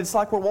 but it's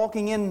like we're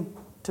walking in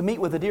to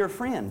meet with a dear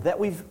friend that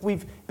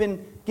we've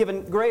been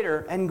given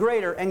greater and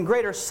greater and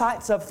greater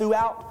sights of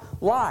throughout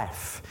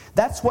life.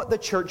 That's what the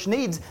church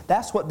needs.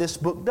 That's what this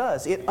book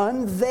does. It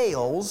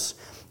unveils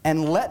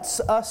and lets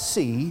us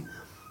see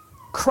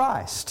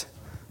Christ.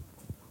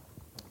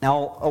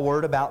 Now, a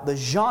word about the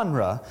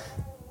genre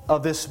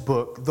of this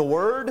book. The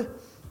word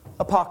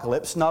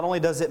apocalypse, not only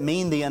does it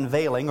mean the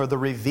unveiling or the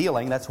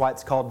revealing, that's why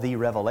it's called the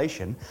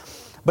Revelation,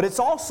 but it's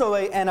also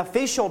an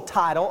official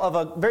title of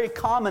a very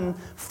common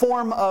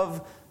form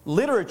of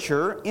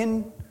literature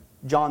in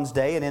John's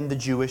day and in the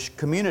Jewish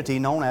community,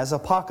 known as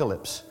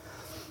apocalypse.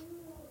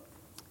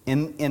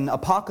 In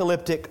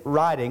apocalyptic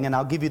writing, and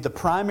I'll give you the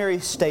primary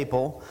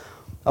staple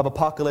of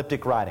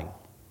apocalyptic writing.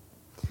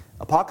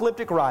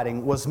 Apocalyptic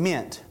writing was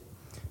meant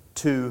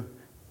to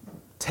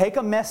take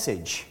a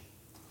message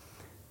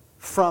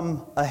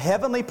from a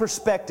heavenly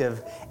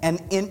perspective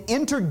and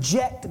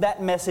interject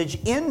that message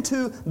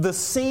into the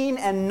seen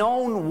and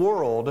known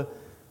world,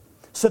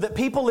 so that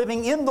people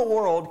living in the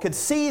world could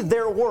see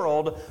their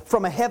world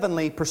from a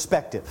heavenly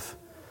perspective.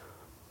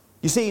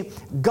 You see,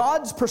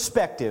 God's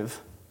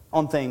perspective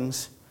on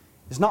things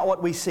is not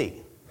what we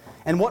see.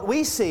 And what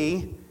we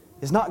see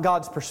is not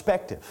God's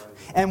perspective.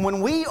 And when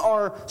we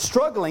are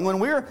struggling, when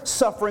we're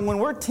suffering, when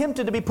we're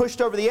tempted to be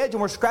pushed over the edge and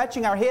we're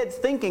scratching our heads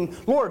thinking,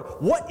 Lord,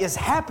 what is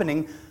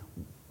happening?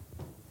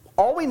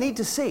 All we need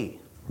to see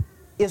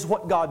is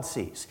what God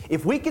sees.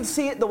 If we could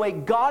see it the way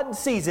God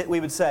sees it, we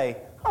would say,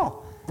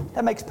 oh,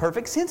 that makes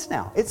perfect sense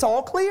now. It's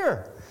all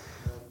clear.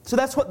 So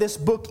that's what this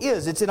book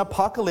is. It's an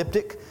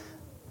apocalyptic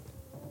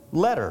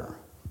letter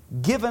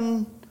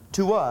given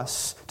to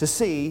us to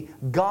see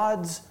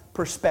God's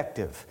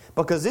perspective.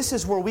 Because this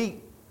is where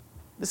we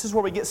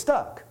get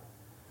stuck.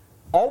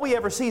 All we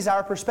ever see is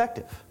our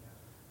perspective.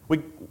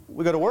 We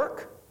go to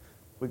work,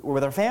 we're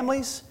with our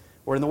families,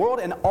 we're in the world,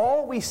 and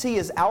all we see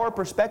is our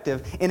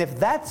perspective. And if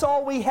that's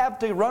all we have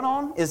to run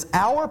on is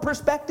our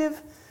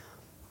perspective,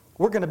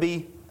 we're going to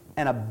be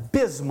an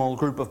abysmal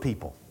group of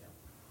people.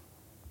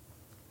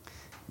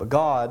 But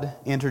God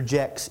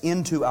interjects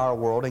into our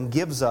world and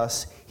gives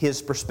us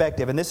His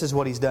perspective. And this is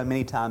what He's done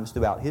many times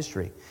throughout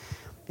history.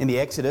 In the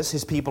Exodus,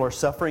 His people are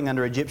suffering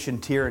under Egyptian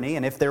tyranny.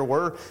 And if there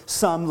were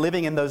some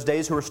living in those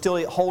days who were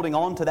still holding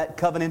on to that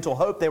covenantal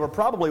hope, they were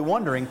probably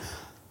wondering,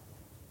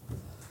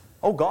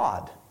 oh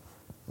God,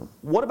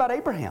 what about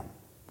Abraham?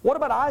 What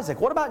about Isaac?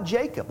 What about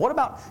Jacob? What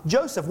about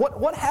Joseph?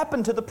 What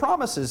happened to the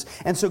promises?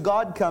 And so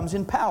God comes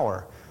in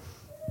power.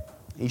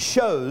 He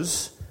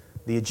shows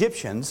the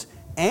Egyptians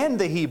and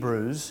the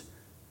Hebrews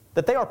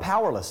that they are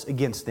powerless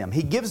against them.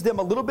 He gives them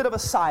a little bit of a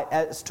sight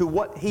as to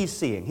what He's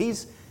seeing.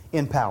 He's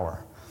in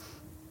power.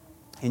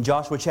 In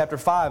Joshua chapter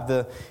 5,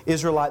 the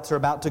Israelites are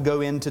about to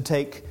go in to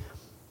take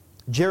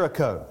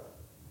Jericho.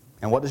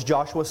 And what does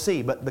Joshua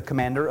see but the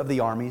commander of the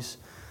armies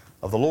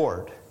of the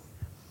Lord?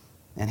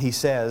 And he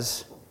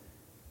says,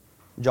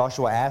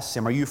 Joshua asks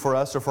him, are you for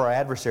us or for our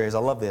adversaries? I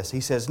love this. He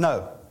says,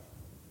 no,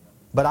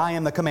 but I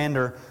am the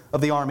commander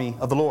of the army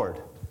of the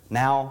Lord.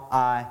 Now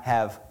I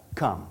have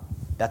come.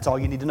 That's all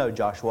you need to know,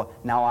 Joshua.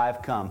 Now I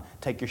have come.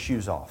 Take your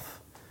shoes off.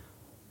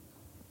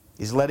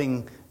 He's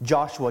letting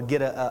Joshua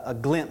get a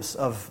glimpse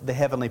of the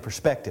heavenly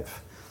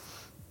perspective.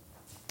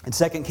 In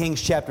 2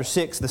 Kings chapter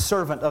 6, the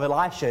servant of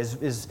Elisha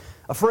is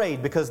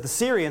afraid because the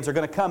Syrians are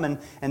going to come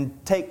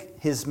and take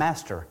his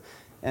master.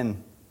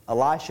 And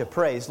Elisha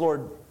prays,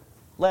 Lord,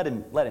 let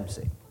him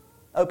see.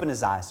 Open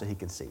his eyes so he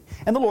can see.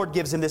 And the Lord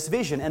gives him this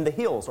vision, and the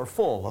hills are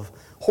full of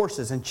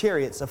horses and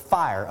chariots of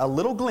fire. A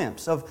little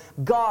glimpse of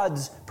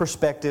God's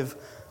perspective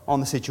on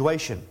the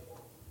situation.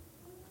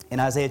 In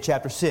Isaiah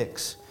chapter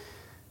 6,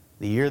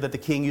 the year that the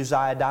king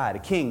Uzziah died, a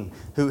king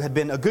who had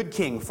been a good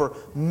king for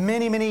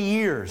many, many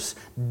years,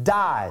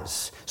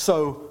 dies.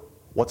 So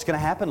what's going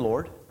to happen,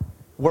 Lord?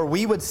 Where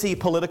we would see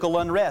political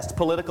unrest,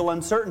 political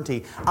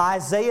uncertainty,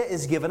 Isaiah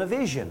is given a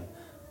vision.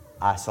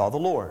 I saw the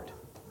Lord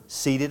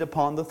seated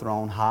upon the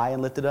throne, high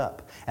and lifted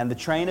up. And the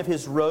train of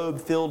His robe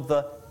filled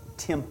the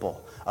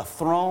temple. A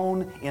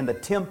throne in the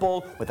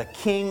temple with a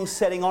king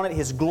sitting on it.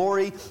 His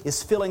glory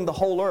is filling the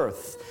whole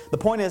earth. The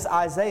point is,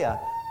 Isaiah,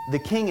 the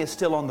king is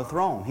still on the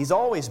throne. He's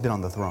always been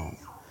on the throne.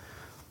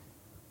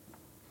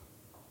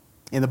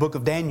 In the book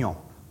of Daniel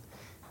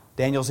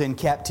Daniel's in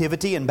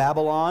captivity in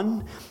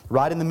Babylon,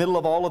 right in the middle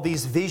of all of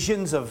these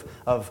visions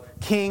of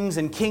kings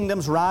and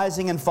kingdoms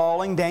rising and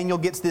falling. Daniel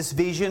gets this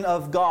vision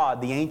of God,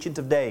 the Ancient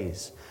of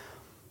Days.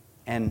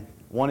 And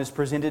one is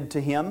presented to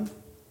him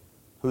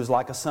who is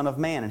like a son of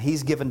man, and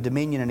he's given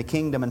dominion and a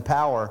kingdom and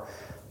power.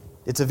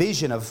 It's a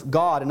vision of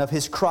God and of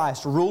His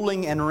Christ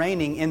ruling and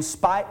reigning in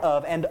spite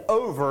of and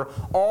over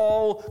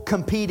all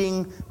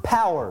competing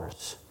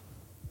powers.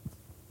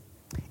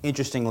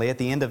 Interestingly, at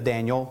the end of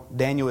Daniel,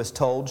 Daniel is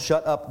told,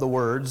 shut up the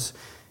words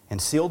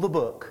and seal the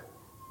book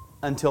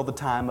until the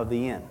time of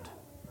the end.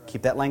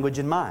 Keep that language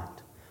in mind.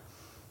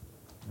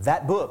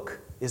 That book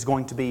is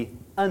going to be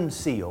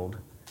unsealed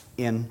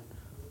in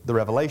the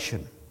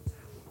Revelation.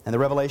 And the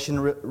Revelation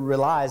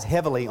relies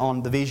heavily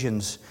on the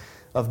visions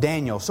of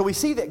Daniel. So we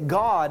see that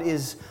God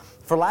is,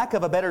 for lack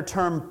of a better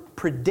term,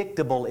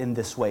 predictable in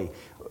this way.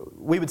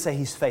 We would say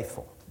He's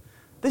faithful.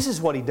 This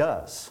is what He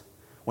does.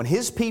 When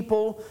His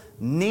people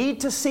need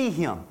to see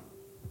Him,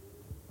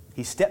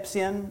 He steps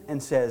in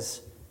and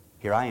says,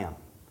 here I am.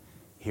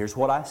 Here's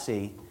what I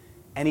see.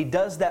 And He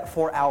does that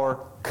for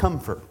our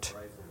comfort.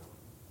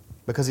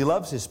 Because He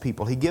loves His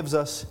people. He gives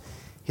us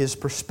His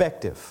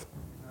perspective.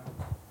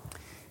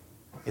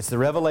 It's the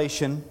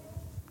revelation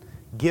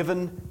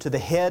given to the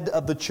head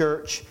of the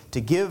church to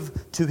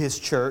give to his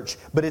church,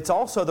 but it's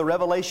also the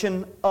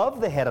revelation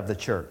of the head of the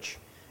church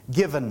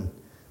given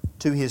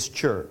to his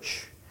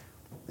church.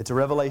 It's a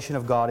revelation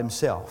of God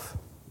Himself.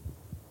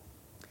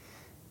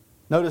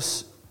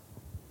 Notice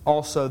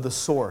also the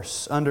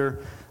source.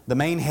 Under the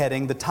main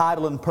heading, the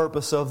title and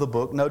purpose of the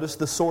book, notice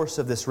the source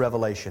of this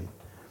revelation.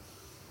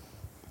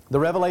 The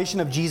revelation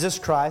of Jesus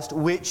Christ,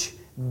 which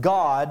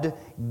God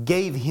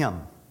gave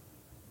Him.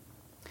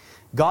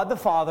 God the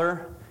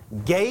Father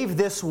gave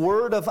this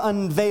word of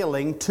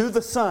unveiling to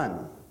the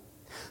Son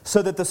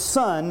so that the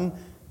Son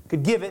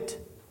could give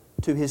it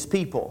to His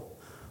people.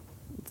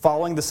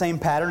 Following the same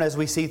pattern as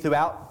we see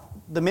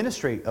throughout the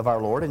ministry of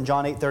our Lord. In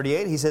John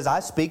 8:38, He says,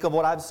 I speak of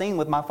what I've seen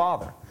with my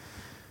Father.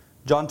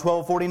 John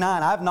 12:49,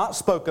 I have not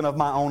spoken of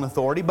my own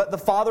authority, but the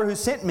Father who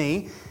sent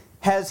me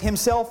has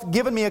Himself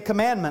given me a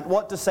commandment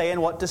what to say and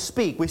what to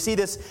speak. We see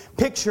this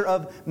picture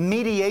of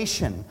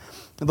mediation.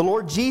 The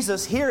Lord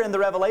Jesus here in the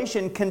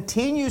Revelation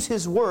continues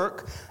His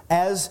work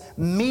as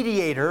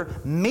mediator,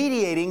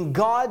 mediating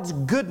God's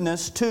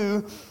goodness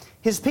to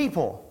His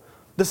people.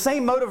 The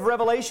same mode of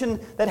revelation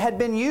that had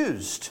been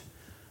used.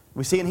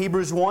 We see in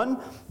Hebrews 1,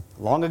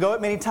 long ago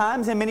at many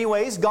times, in many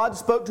ways, God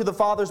spoke to the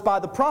fathers by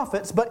the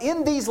prophets, but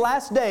in these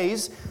last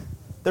days,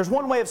 there's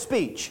one way of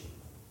speech,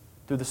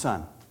 through the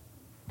Son.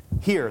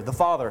 Here, the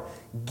Father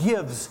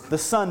gives the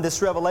Son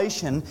this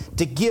revelation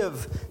to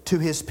give to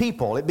His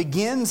people. It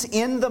begins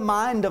in the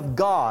mind of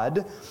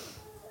God,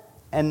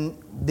 and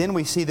then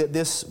we see that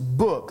this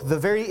book, the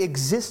very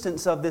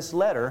existence of this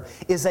letter,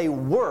 is a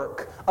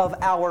work of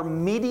our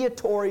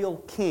mediatorial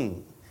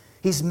King.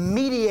 He's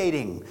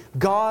mediating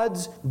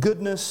God's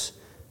goodness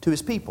to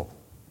His people.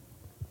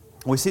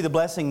 We see the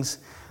blessings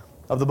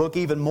of the book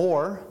even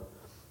more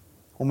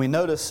when we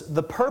notice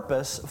the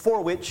purpose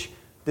for which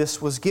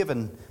this was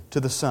given to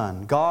the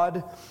Son.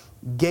 God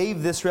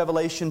gave this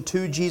revelation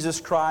to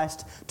Jesus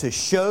Christ to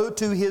show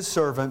to His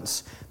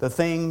servants the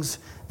things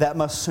that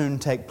must soon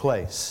take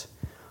place.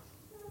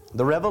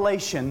 The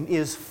revelation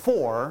is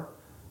for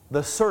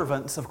the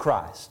servants of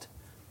Christ.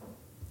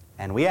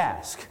 And we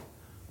ask,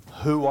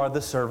 who are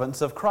the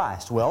servants of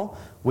Christ? Well,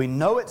 we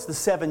know it's the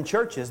 7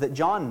 churches that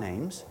John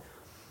names.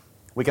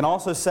 We can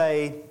also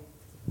say,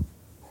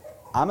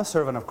 I'm a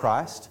servant of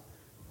Christ.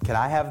 Can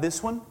I have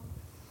this one?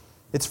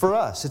 It's for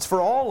us. It's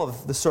for all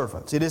of the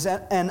servants. It is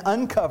an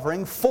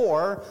uncovering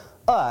for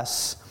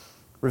us,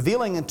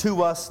 revealing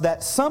to us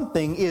that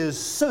something is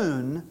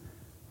soon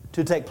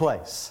to take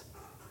place.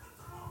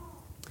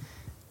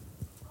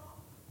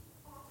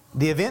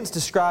 The events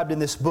described in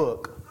this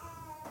book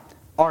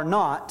are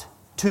not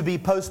to be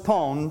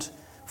postponed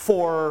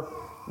for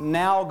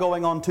now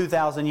going on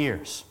 2,000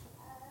 years.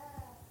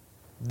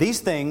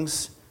 These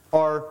things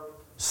are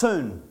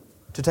soon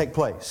to take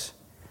place.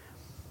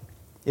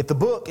 If the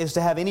book is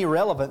to have any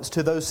relevance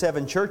to those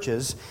 7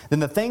 churches, then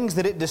the things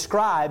that it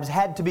describes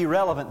had to be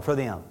relevant for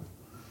them.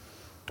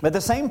 But at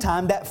the same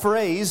time, that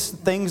phrase,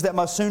 things that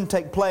must soon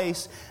take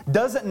place,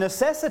 doesn't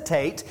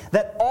necessitate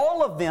that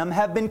all of them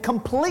have been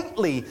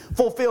completely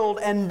fulfilled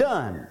and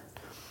done.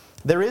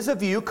 There is a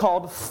view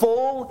called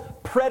full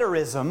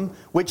preterism,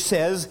 which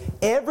says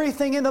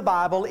everything in the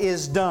Bible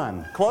is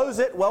done. Close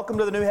it, welcome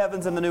to the new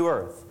heavens and the new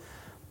earth.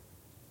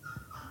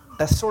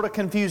 That's sort of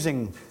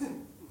confusing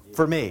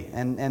for me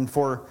and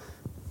for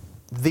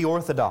the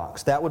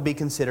Orthodox. That would be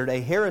considered a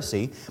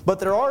heresy. But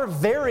there are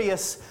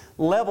various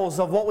levels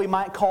of what we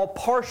might call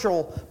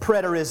partial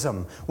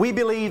preterism. We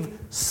believe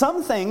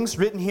some things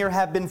written here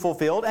have been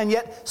fulfilled, and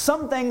yet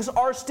some things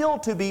are still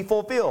to be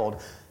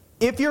fulfilled.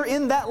 If you're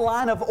in that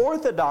line of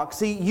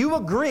orthodoxy, you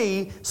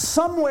agree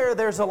somewhere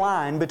there's a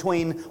line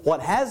between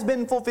what has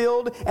been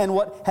fulfilled and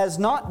what has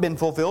not been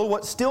fulfilled,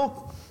 what's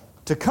still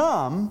to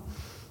come.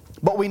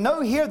 But we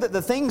know here that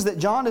the things that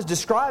John is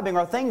describing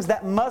are things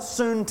that must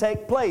soon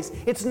take place.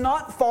 It's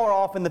not far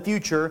off in the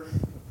future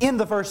in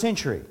the first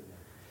century.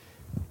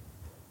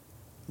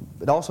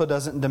 It also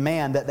doesn't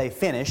demand that they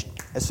finish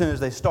as soon as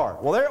they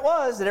start. Well, there it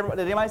was. Did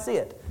anybody see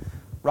it?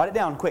 Write it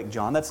down quick,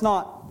 John. That's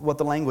not what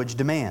the language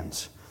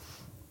demands.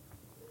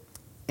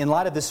 In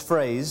light of this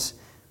phrase,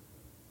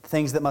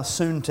 things that must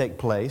soon take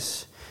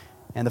place,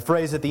 and the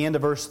phrase at the end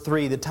of verse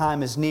 3, the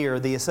time is near,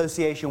 the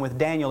association with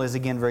Daniel is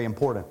again very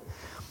important.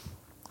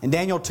 In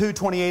Daniel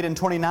 2:28 and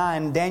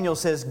 29, Daniel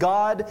says,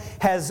 God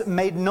has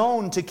made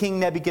known to King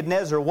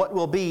Nebuchadnezzar what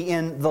will be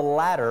in the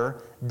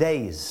latter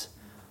days.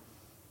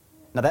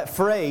 Now that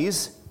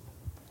phrase,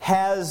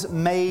 has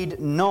made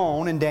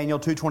known, in Daniel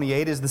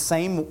 2:28, is the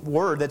same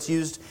word that's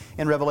used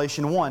in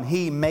Revelation 1.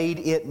 He made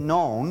it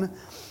known.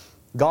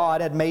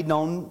 God had made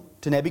known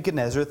to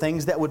Nebuchadnezzar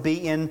things that would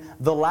be in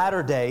the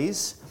latter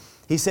days.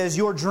 He says,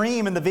 your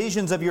dream and the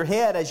visions of your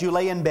head as you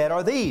lay in bed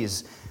are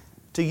these.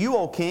 To you,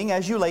 O king,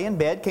 as you lay in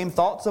bed, came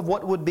thoughts of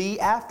what would be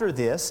after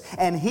this,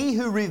 and he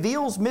who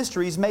reveals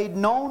mysteries made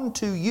known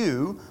to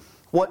you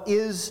what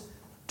is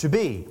to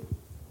be.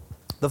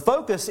 The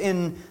focus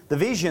in the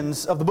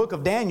visions of the book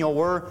of Daniel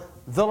were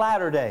the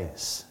latter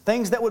days,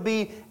 things that would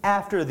be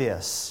after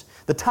this,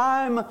 the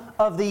time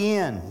of the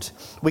end.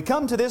 We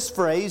come to this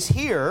phrase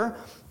here,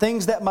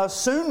 things that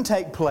must soon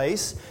take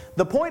place.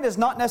 The point is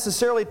not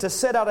necessarily to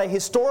set out a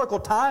historical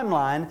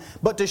timeline,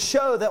 but to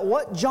show that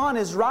what John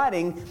is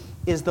writing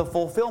is the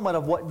fulfillment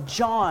of what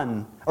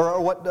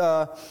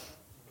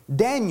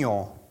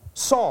Daniel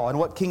saw and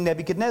what King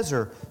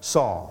Nebuchadnezzar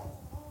saw.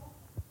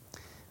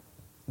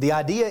 The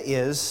idea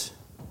is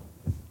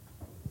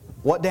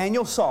what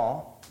Daniel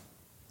saw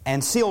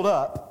and sealed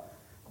up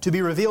to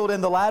be revealed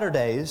in the latter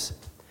days,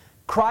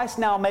 Christ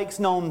now makes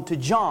known to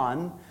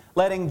John,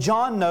 letting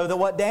John know that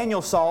what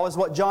Daniel saw is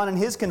what John and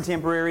his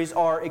contemporaries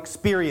are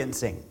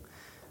experiencing.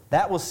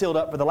 That was sealed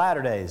up for the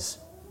latter days.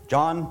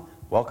 John,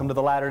 welcome to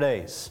the latter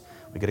days.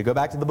 We've got to go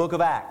back to the book of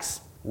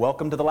Acts.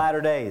 Welcome to the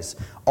latter days.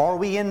 Are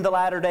we in the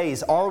latter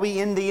days? Are we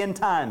in the end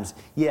times?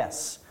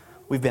 Yes.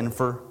 We've been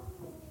for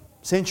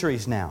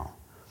centuries now.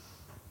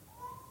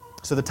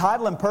 So the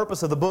title and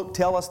purpose of the book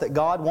tell us that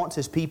God wants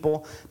His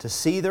people to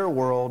see their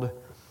world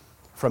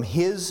from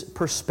His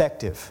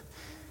perspective,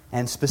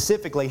 and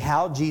specifically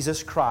how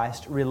Jesus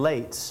Christ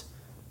relates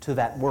to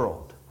that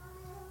world.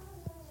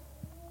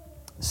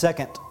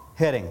 Second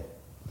heading,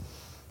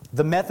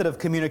 the method of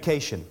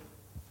communication.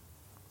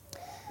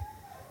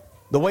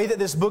 The way that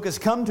this book has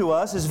come to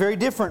us is very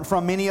different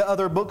from many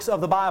other books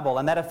of the Bible,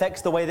 and that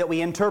affects the way that we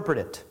interpret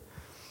it.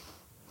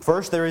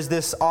 First, there is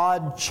this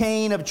odd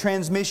chain of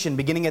transmission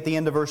beginning at the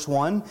end of verse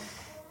 1.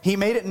 He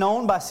made it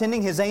known by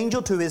sending His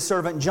angel to His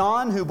servant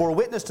John, who bore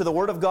witness to the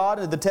Word of God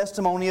and to the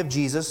testimony of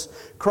Jesus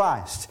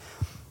Christ.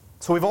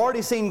 So we've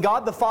already seen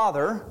God the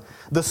Father,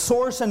 the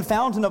source and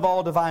fountain of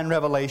all divine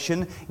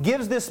revelation,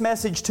 gives this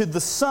message to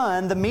the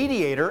Son, the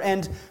mediator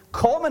and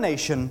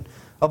culmination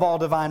of all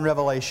divine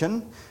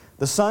revelation.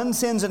 The Son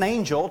sends an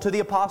angel to the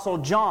Apostle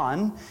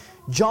John.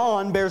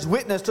 John bears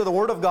witness to the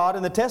Word of God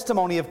and the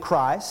testimony of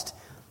Christ.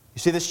 You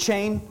see this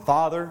chain?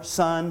 Father,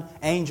 Son,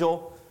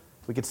 angel.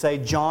 We could say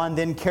John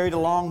then carried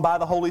along by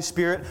the Holy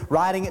Spirit,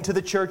 writing it to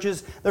the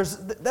churches.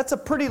 That's a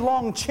pretty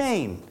long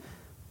chain.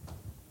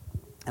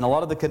 And a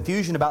lot of the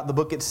confusion about the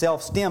book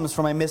itself stems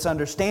from a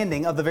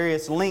misunderstanding of the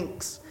various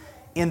links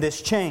in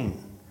this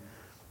chain.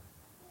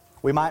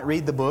 We might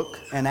read the book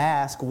and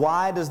ask,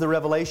 why does the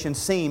Revelation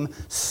seem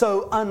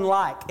so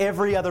unlike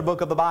every other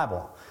book of the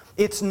Bible?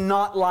 It's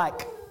not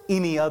like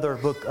any other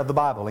book of the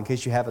Bible, in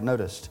case you haven't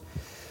noticed.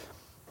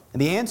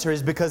 And the answer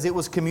is because it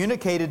was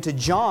communicated to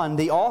John,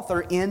 the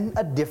author, in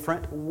a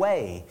different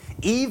way.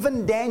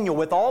 Even Daniel,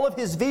 with all of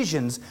his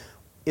visions,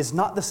 is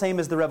not the same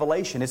as the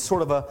Revelation. It's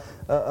sort of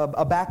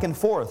a back and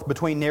forth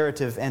between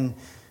narrative and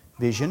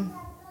vision.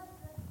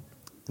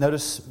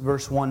 Notice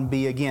verse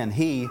 1b again.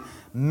 He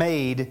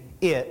made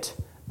it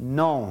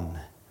known.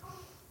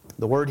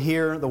 The word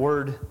here, the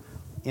word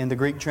in the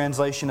Greek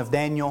translation of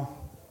Daniel,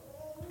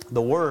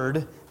 the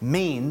word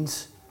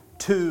means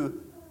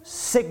to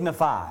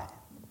signify.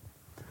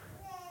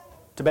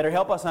 To better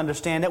help us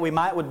understand it, we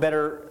would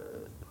better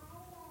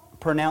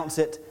pronounce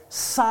it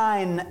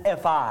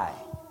signify.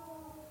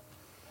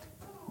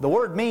 The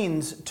word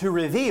means to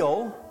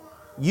reveal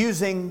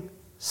using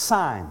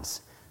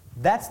signs.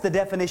 That's the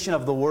definition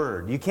of the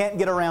word. You can't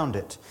get around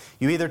it.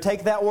 You either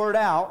take that word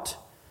out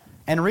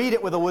and read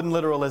it with a wooden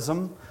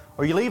literalism,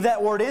 or you leave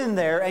that word in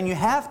there, and you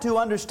have to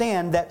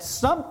understand that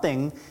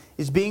something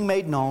is being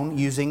made known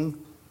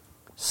using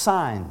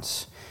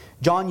signs.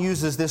 John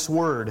uses this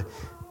word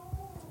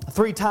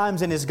 3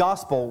 times in his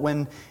gospel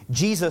when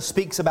Jesus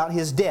speaks about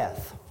His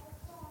death.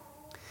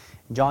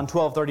 In John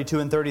 12:32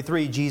 and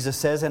 33, Jesus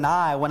says, "And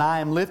I, when I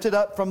am lifted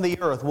up from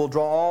the earth, will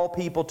draw all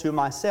people to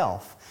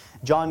myself."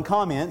 John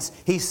comments,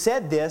 he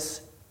said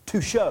this to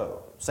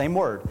show, same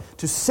word,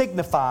 to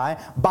signify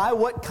by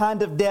what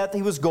kind of death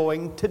He was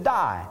going to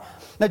die.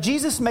 Now,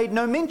 Jesus made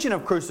no mention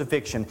of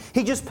crucifixion.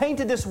 He just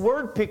painted this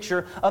word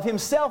picture of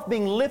Himself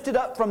being lifted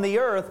up from the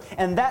earth,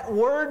 and that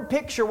word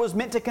picture was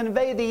meant to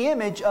convey the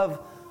image of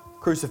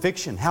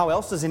crucifixion. How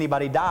else does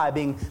anybody die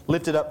being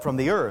lifted up from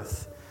the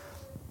earth?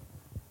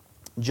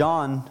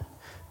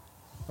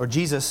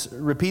 Jesus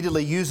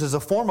repeatedly uses a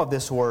form of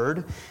this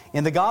word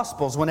in the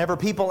Gospels whenever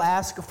people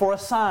ask for a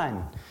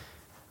sign.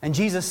 And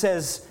Jesus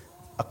says,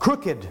 a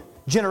crooked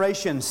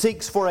generation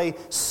seeks for a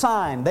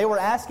sign. They were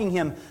asking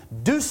Him,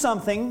 do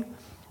something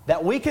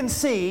that we can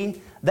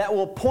see that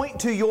will point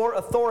to your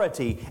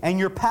authority and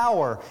your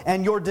power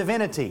and your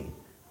divinity.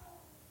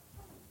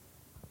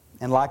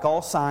 And like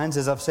all signs,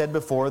 as I've said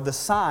before, the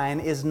sign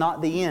is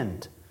not the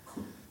end.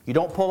 You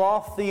don't pull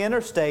off the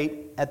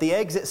interstate at the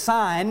exit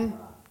sign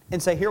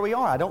and say, here we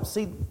are, I don't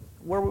see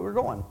where we're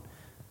going.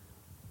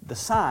 The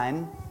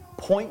sign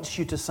points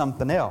you to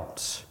something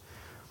else.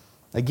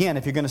 Again,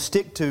 if you're going to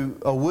stick to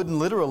a wooden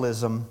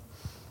literalism,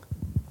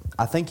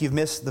 I think you've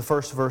missed the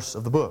first verse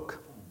of the book.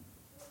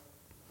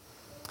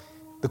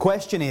 The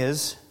question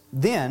is,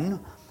 then,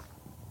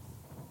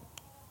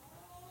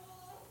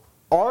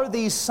 are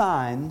these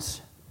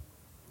signs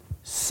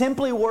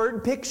simply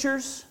word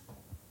pictures,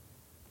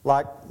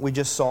 like we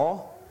just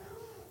saw?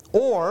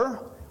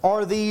 Or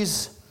are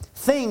these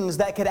things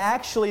that could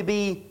actually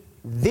be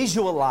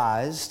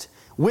visualized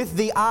with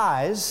the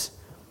eyes,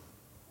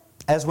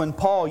 as when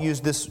Paul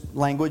used this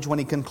language when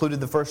he concluded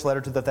the first letter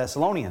to the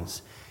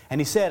Thessalonians?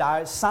 And he said,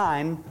 I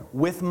sign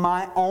with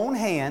my own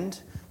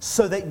hand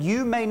so that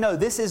you may know.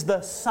 This is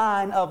the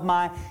sign of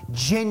my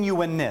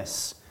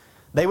genuineness.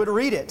 They would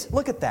read it.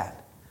 Look at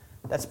that.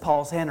 That's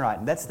Paul's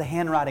handwriting. That's the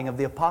handwriting of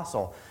the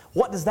apostle.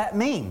 What does that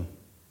mean?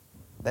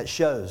 That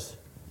shows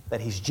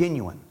that he's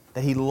genuine,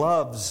 that he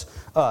loves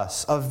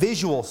us. A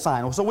visual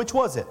sign. So which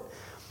was it?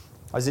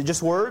 Is it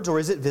just words or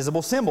is it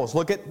visible symbols?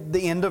 Look at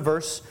the end of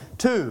verse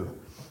 2.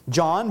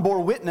 John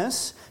bore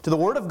witness to the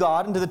Word of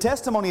God and to the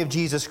testimony of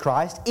Jesus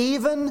Christ,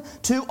 even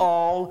to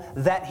all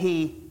that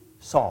he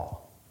saw.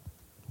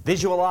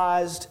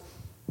 Visualized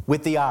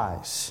with the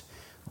eyes.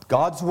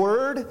 God's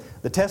Word,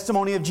 the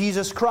testimony of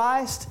Jesus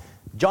Christ,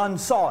 John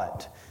saw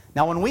it.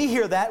 Now when we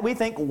hear that, we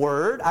think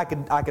word, I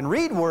can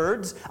read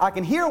words, I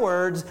can hear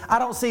words, I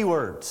don't see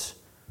words.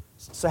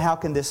 So how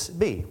can this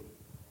be?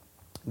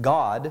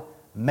 God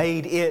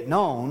made it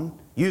known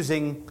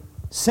using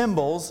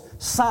symbols,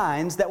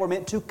 signs that were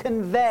meant to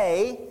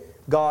convey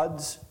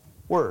God's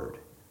Word.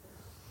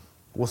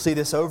 We'll see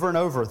this over and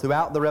over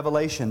throughout the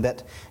Revelation,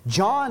 that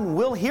John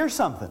will hear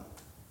something.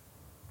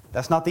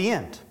 That's not the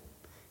end.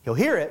 He'll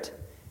hear it,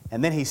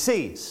 and then he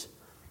sees.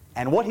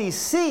 And what he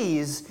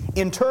sees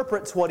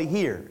interprets what he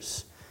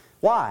hears.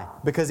 Why?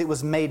 Because it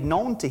was made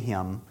known to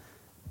him,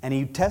 and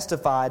he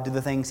testified to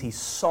the things he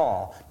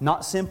saw,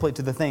 not simply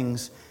to the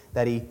things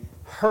that he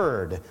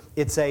heard.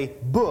 It's a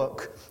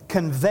book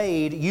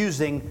conveyed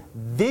using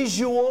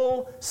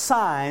visual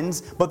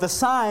signs, but the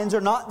signs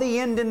are not the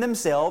end in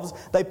themselves.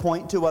 They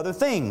point to other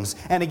things.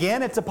 And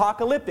again, it's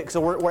apocalyptic. So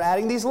we're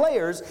adding these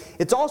layers.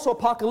 It's also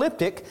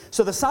apocalyptic.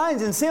 So the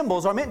signs and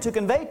symbols are meant to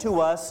convey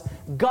to us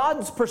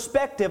God's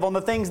perspective on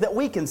the things that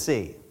we can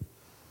see.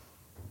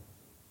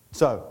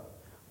 So,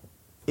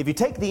 if you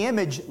take the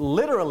image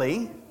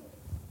literally,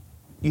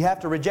 you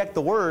have to reject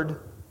the word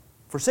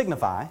for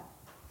signify.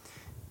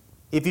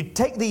 If you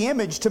take the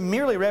image to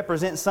merely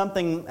represent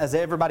something as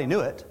everybody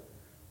knew it,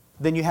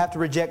 then you have to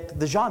reject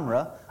the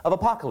genre of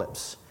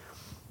apocalypse.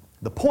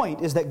 The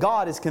point is that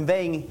God is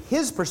conveying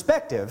His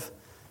perspective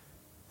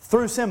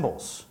through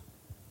symbols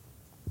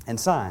and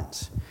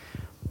signs.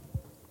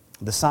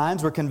 The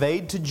signs were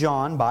conveyed to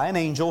John by an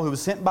angel who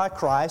was sent by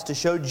Christ to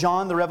show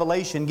John the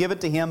revelation given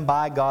to him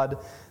by God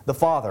the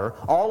Father.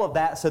 All of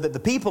that so that the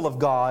people of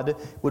God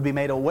would be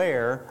made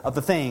aware of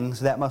the things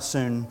that must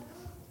soon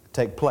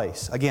take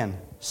place. Again,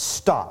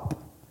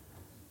 stop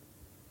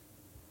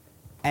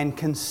and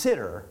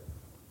consider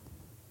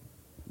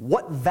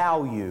what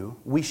value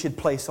we should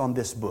place on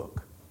this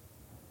book.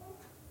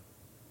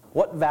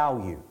 What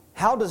value?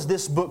 How does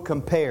this book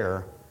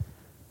compare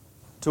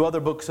to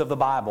other books of the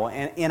Bible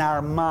and in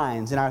our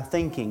minds, in our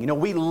thinking? You know,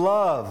 we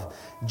love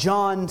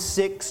John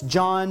 6,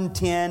 John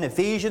 10,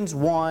 Ephesians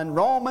 1,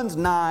 Romans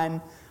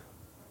 9.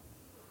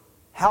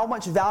 How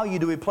much value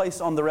do we place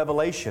on the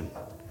revelation?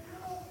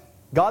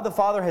 God the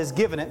Father has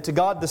given it to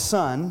God the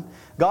Son.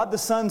 God the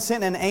Son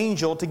sent an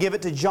angel to give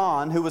it to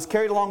John, who was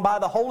carried along by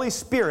the Holy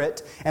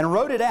Spirit and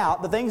wrote it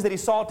out, the things that he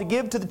saw to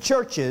give to the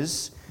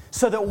churches,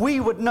 so that we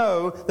would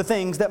know the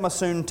things that must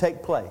soon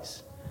take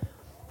place.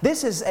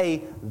 This is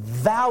a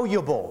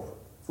valuable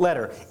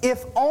letter,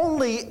 if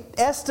only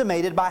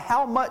estimated by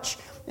how much,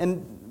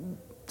 and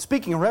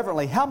speaking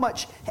reverently, how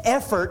much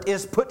effort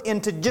is put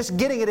into just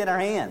getting it in our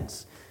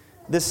hands.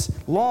 This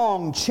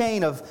long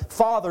chain of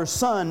Father,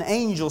 Son,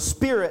 Angel,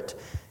 Spirit,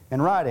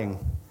 and writing.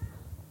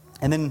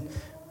 And then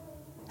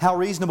how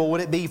reasonable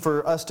would it be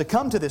for us to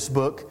come to this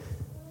book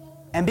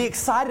and be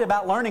excited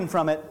about learning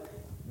from it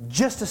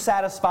just to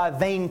satisfy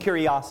vain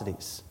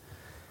curiosities?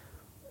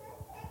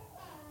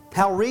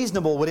 How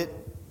reasonable would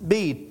it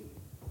be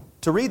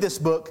to read this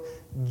book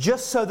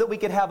just so that we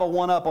could have a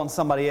one-up on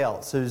somebody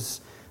else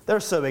they're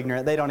so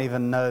ignorant they don't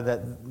even know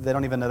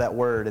that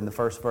word in the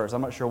first verse.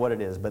 I'm not sure what it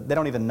is, but they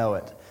don't even know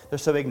it. They're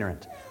so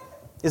ignorant.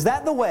 Is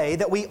that the way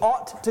that we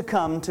ought to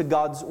come to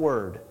God's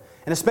Word?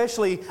 And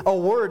especially a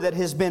Word that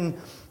has been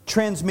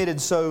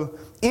transmitted so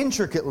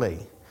intricately.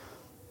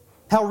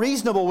 How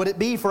reasonable would it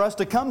be for us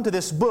to come to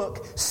this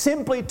book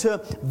simply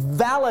to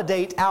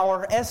validate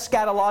our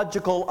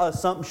eschatological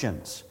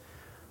assumptions?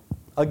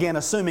 Again,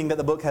 assuming that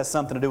the book has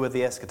something to do with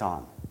the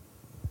eschaton.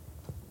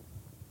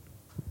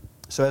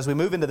 So as we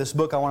move into this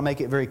book, I want to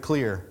make it very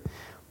clear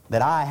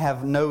that I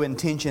have no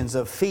intentions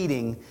of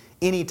feeding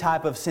any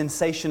type of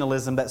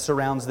sensationalism that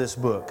surrounds this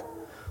book.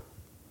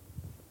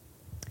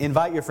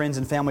 Invite your friends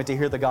and family to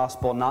hear the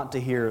gospel, not to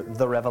hear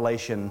the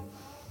revelation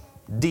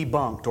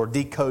debunked or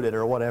decoded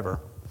or whatever.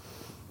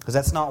 Because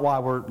that's not why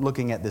we're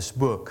looking at this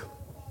book.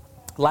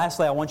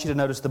 Lastly, I want you to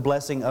notice the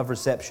blessing of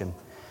reception.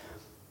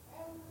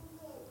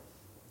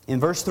 In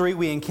verse 3,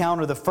 we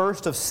encounter the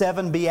first of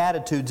 7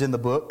 Beatitudes in the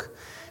book,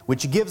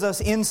 which gives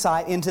us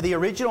insight into the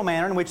original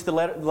manner in which the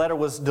letter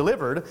was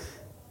delivered,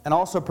 and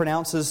also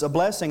pronounces a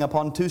blessing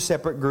upon 2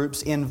 separate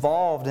groups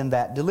involved in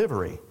that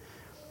delivery.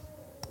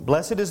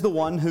 Blessed is the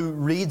one who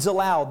reads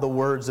aloud the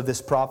words of this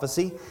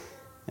prophecy,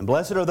 and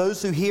blessed are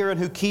those who hear and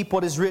who keep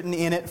what is written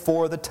in it,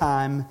 for the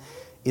time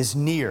is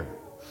near.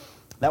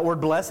 That word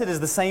blessed is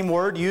the same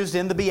word used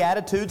in the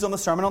Beatitudes on the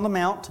Sermon on the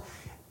Mount.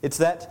 It's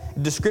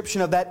that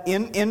description of that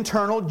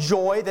internal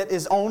joy that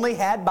is only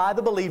had by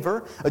the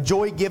believer, a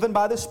joy given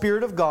by the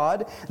Spirit of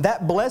God.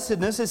 That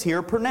blessedness is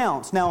here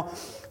pronounced. Now,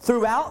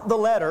 throughout the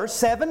letter,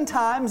 7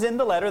 times in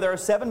the letter, there are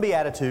 7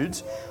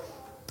 Beatitudes.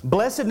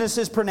 Blessedness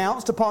is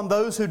pronounced upon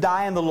those who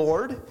die in the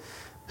Lord,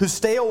 who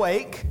stay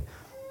awake,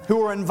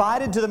 who are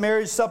invited to the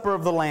marriage supper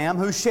of the Lamb,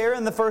 who share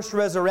in the first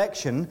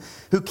resurrection,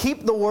 who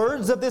keep the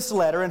words of this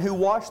letter, and who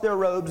wash their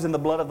robes in the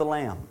blood of the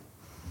Lamb.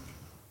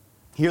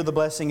 Here the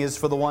blessing is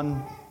for the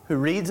one who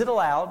reads it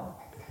aloud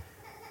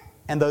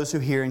and those who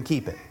hear and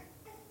keep it.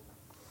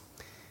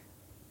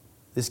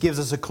 This gives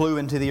us a clue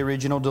into the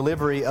original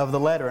delivery of the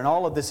letter, and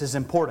all of this is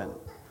important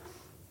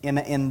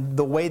in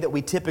the way that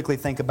we typically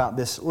think about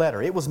this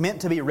letter. It was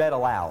meant to be read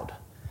aloud.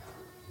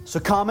 So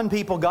common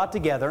people got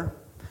together.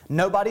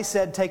 Nobody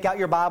said, take out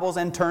your Bibles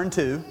and turn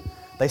to.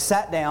 They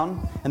sat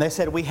down and they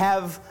said, we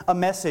have a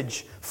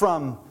message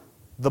from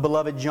the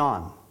beloved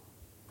John.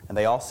 And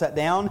they all sat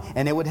down,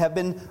 and it would have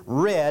been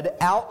read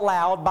out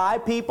loud by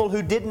people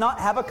who did not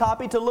have a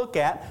copy to look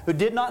at, who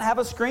did not have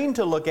a screen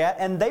to look at,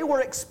 and they were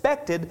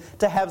expected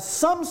to have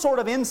some sort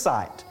of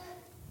insight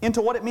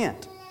into what it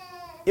meant.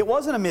 It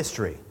wasn't a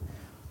mystery.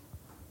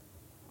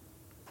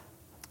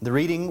 The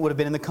reading would have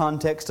been in the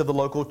context of the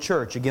local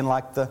church, again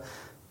like the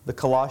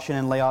Colossian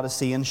and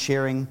Laodicean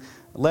sharing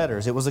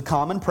letters. It was a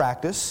common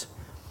practice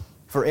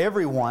for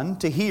everyone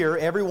to hear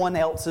everyone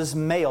else's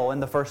mail in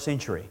the first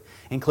century,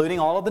 including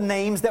all of the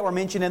names that were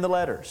mentioned in the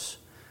letters.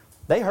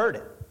 They heard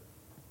it.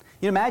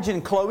 You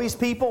imagine Chloe's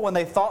people when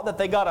they thought that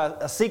they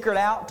got a secret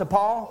out to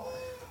Paul?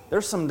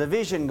 There's some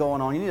division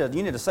going on. You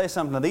need to say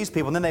something to these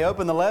people. And then they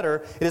open the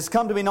letter. It has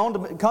come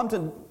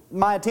to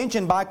my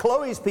attention by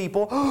Chloe's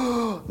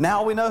people.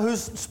 Now we know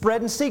who's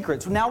spreading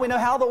secrets. Now we know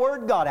how the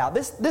word got out.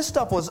 This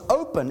stuff was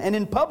open and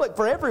in public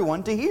for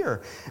everyone to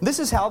hear. This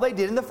is how they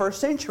did in the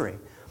first century.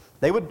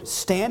 They would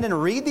stand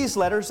and read these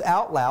letters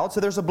out loud. So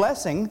there's a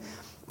blessing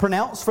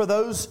pronounced for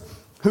those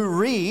who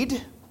read.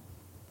 It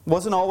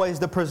wasn't always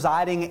the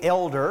presiding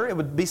elder. It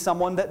would be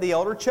someone that the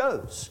elder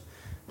chose.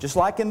 Just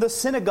like in the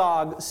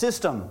synagogue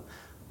system,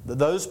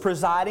 those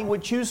presiding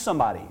would choose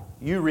somebody.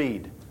 You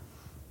read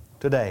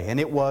today. And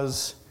it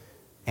was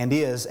and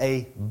is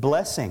a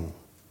blessing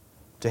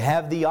to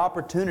have the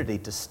opportunity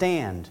to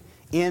stand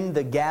in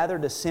the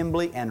gathered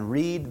assembly and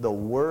read the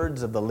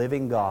words of the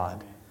living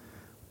God.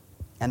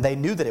 And they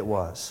knew that it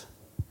was.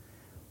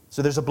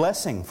 So there's a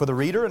blessing for the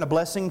reader and a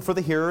blessing for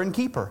the hearer and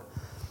keeper.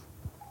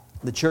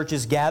 The church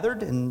is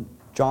gathered, and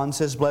John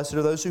says, blessed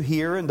are those who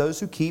hear and those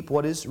who keep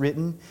what is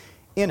written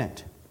in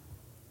it.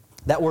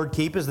 That word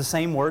keep is the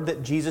same word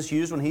that Jesus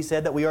used when He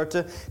said that we are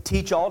to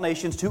teach all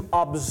nations to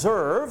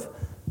observe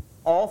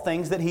all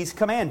things that He's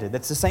commanded.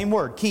 That's the same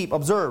word, keep,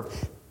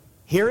 observe.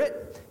 Hear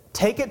it,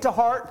 take it to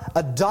heart,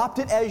 adopt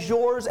it as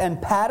yours, and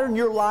pattern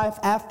your life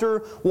after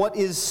what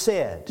is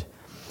said.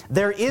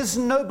 There is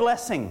no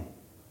blessing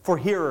for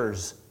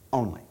hearers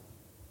only.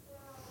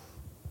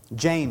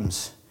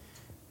 James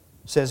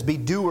says, be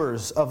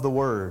doers of the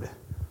word,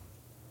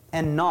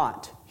 and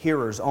not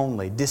hearers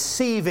only,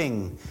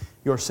 deceiving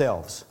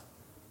yourselves.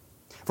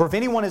 For if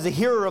anyone is a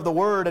hearer of the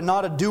word and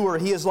not a doer,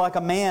 he is like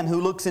a man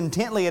who looks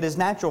intently at his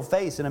natural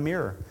face in a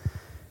mirror.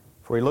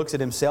 For he looks at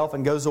himself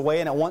and goes away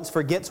and at once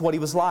forgets what he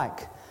was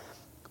like.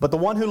 But the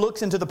one who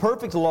looks into the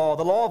perfect law,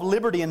 the law of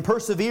liberty, and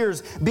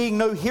perseveres, being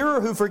no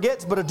hearer who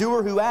forgets, but a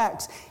doer who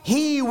acts,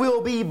 he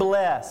will be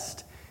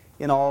blessed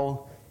in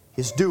all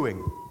his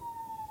doing.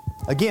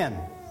 Again,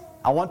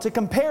 I want to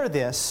compare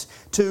this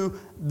to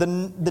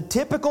the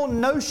typical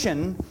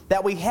notion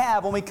that we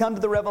have when we come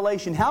to the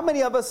Revelation. How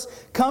many of us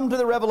come to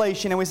the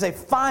Revelation and we say,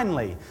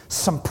 finally,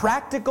 some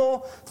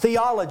practical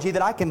theology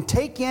that I can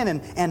take in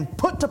and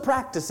put to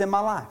practice in my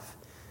life?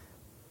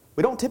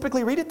 We don't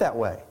typically read it that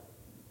way.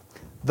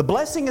 The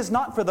blessing is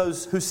not for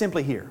those who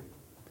simply hear.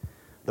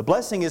 The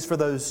blessing is for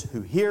those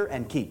who hear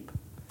and keep.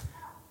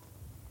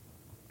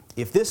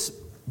 If this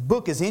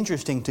book is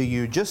interesting to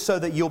you just so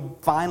that you'll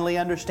finally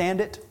understand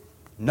it,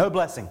 no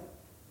blessing.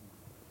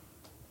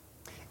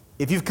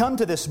 If you've come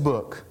to this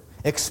book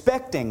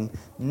expecting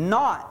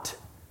not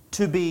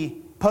to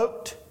be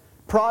poked,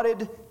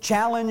 prodded,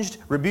 challenged,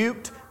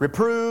 rebuked,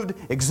 reproved,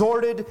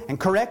 exhorted, and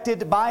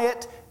corrected by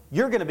it,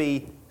 you're going to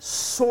be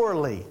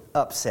sorely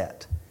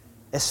upset,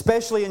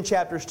 especially in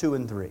chapters 2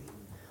 and 3.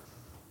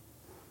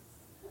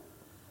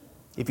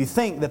 If you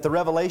think that the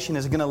revelation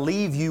is going to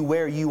leave you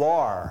where you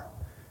are,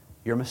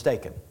 you're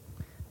mistaken.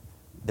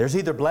 There's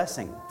either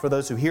blessing for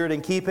those who hear it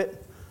and keep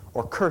it,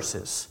 or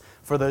curses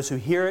for those who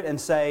hear it and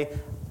say,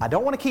 I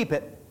don't want to keep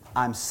it,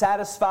 I'm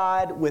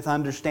satisfied with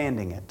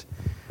understanding it.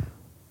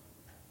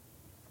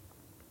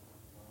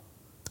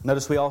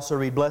 Notice we also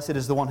read, blessed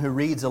is the one who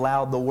reads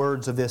aloud the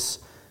words of this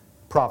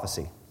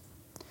prophecy.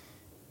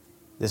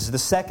 This is the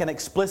second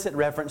explicit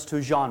reference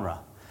to genre.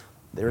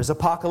 There is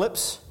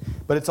apocalypse,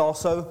 but it's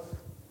also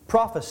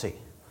prophecy.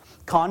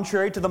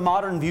 Contrary to the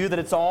modern view that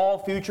it's all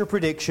future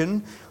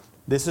prediction,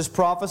 this is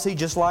prophecy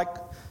just like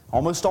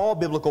almost all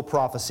biblical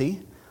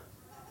prophecy.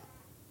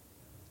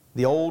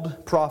 The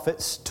old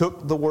prophets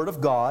took the Word of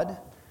God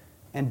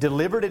and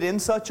delivered it in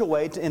such a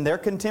way in their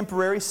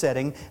contemporary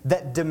setting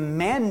that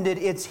demanded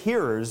its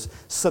hearers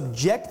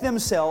subject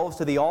themselves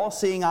to the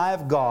all-seeing eye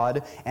of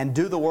God and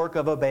do the work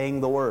of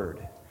obeying the Word.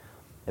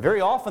 And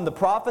very often the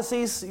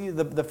prophecies,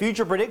 the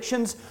future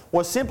predictions,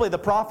 was simply the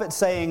prophet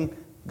saying,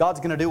 God's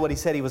going to do what He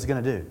said He was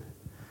going to do.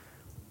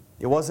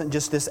 It wasn't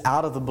just this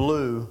out of the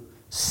blue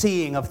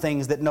seeing of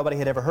things that nobody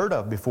had ever heard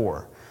of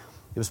before.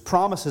 It was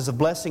promises of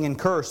blessing and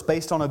curse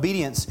based on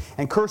obedience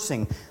and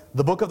cursing.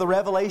 The book of the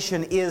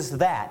Revelation is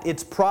that.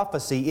 It's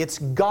prophecy. It's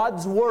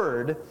God's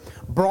Word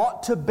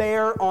brought to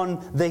bear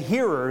on the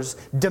hearers,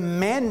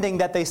 demanding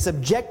that they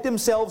subject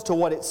themselves to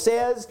what it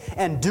says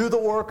and do the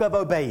work of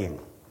obeying.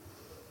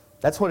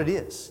 That's what it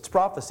is. It's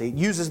prophecy. It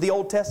uses the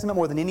Old Testament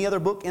more than any other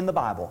book in the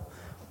Bible.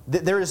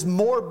 There is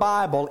more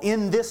Bible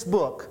in this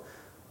book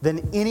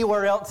than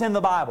anywhere else in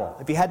the Bible,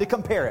 if you had to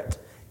compare it.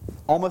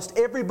 Almost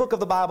every book of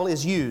the Bible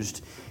is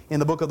used in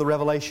the book of the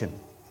Revelation.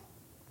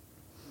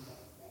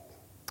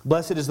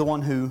 Blessed is the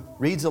one who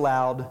reads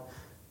aloud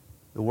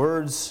the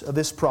words of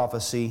this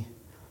prophecy,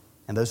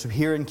 and those who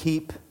hear and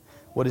keep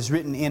what is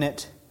written in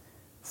it,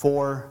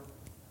 for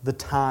the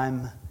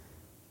time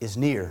is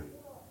near.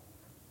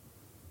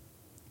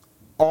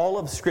 All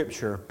of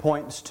Scripture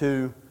points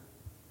to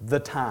the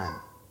time.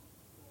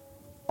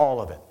 All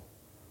of it.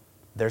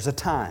 There's a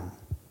time.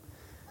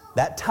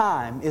 That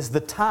time is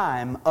the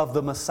time of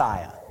the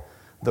Messiah,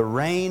 the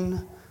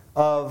reign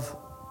of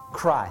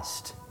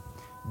Christ.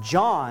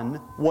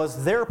 John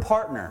was their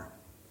partner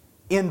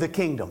in the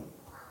kingdom.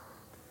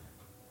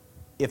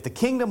 If the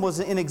kingdom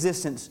was in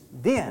existence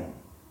then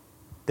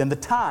the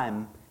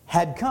time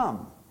had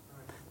come.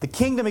 The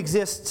kingdom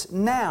exists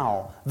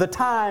now. The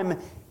time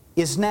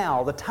is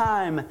now. The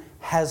time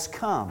has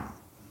come.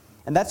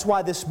 And that's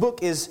why this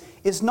book is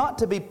not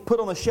to be put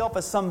on the shelf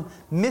as some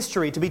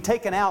mystery to be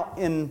taken out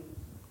in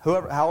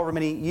however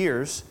many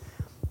years,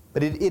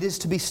 but it is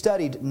to be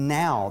studied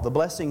now. The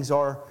blessings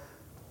are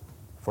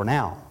for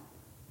now.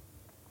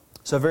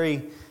 So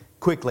very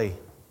quickly,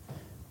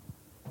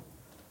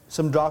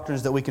 some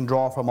doctrines that we can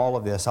draw from all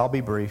of this. I'll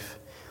be brief.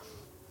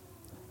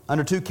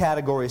 Under two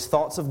categories,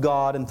 thoughts of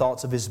God and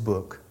thoughts of His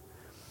book.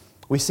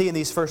 We see in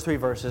these first three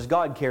verses,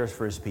 God cares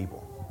for His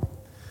people.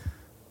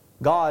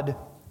 God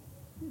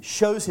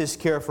shows His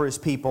care for His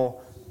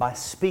people by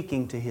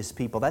speaking to His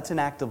people. That's an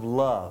act of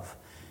love.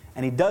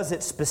 And He does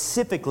it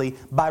specifically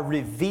by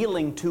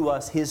revealing to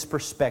us His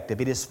perspective.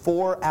 It is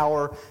for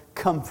our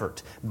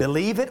comfort.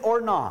 Believe it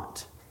or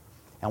not.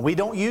 And we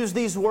don't use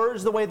these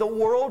words the way the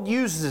world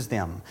uses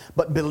them.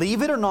 But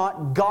believe it or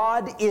not,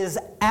 God is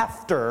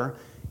after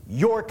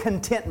your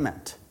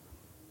contentment.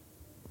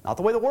 Not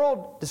the way the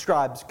world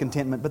describes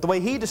contentment, but the way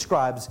He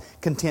describes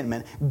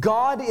contentment.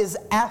 God is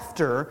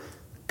after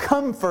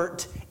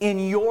comfort in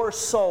your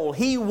soul.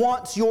 He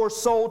wants your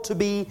soul to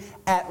be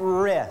at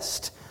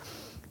rest.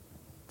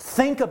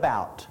 Think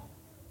about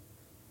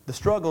the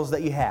struggles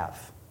that you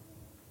have.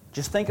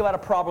 Just think about a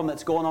problem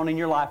that's going on in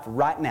your life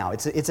right now.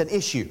 It's an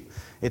issue.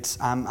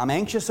 I'm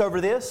anxious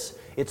over this.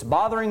 It's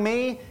bothering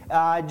me.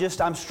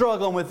 I'm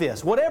struggling with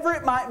this. Whatever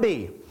it might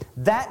be,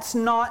 that's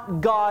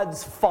not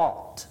God's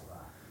fault.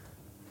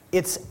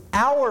 It's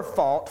our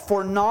fault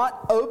for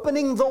not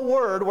opening the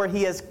Word where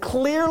He has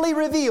clearly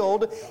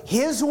revealed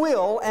His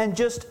will and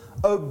just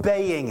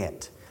obeying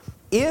it.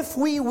 If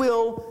we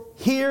will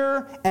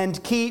hear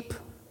and keep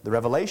the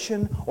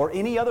Revelation or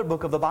any other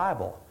book of the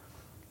Bible,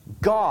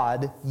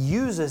 God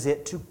uses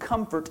it to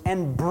comfort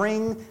and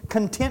bring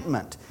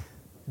contentment.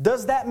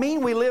 Does that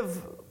mean we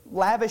live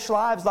lavish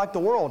lives like the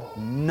world?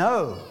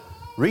 No.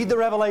 Read the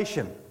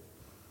Revelation.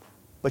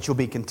 But you'll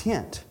be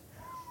content.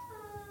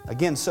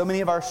 Again, so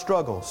many of our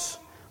struggles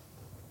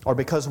are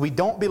because we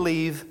don't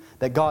believe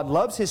that God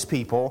loves His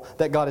people,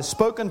 that God has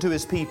spoken to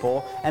His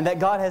people, and that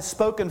God has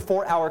spoken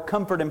for our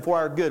comfort and for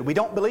our good. We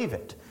don't believe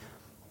it.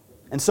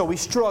 And so we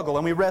struggle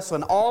and we wrestle.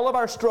 And all of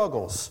our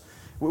struggles,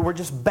 we're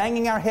just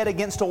banging our head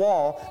against a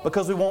wall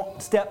because we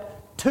won't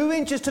step 2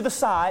 inches to the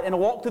side and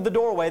walk through the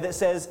doorway that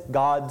says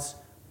God's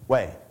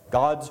way,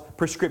 God's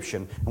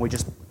prescription. And we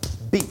just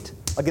beat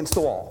against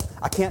the wall.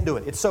 I can't do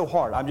it. It's so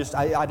hard. I just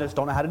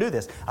don't know how to do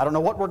this. I don't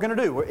know what we're going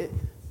to do.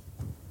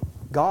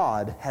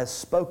 God has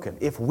spoken.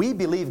 If we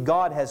believe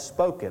God has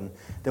spoken,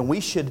 then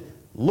we should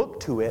look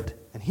to it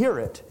and hear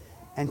it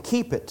and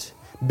keep it,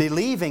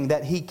 believing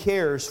that He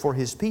cares for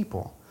His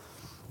people.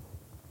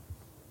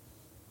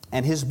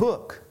 And His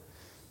book.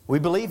 We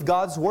believe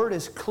God's Word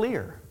is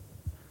clear.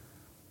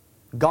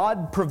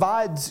 God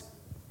provides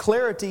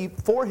clarity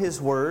for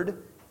His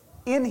Word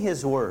in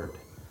His Word.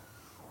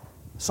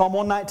 Psalm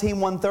 119,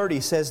 130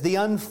 says, "The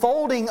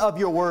unfolding of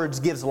your words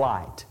gives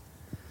light.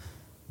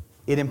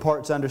 It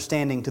imparts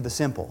understanding to the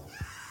simple."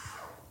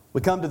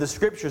 We come to the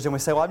Scriptures and we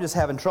say, well, I'm just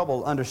having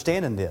trouble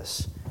understanding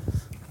this.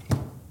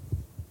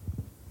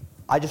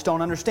 I just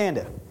don't understand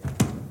it.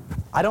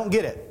 I don't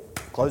get it.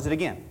 Close it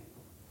again.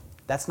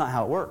 That's not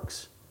how it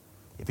works.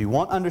 If you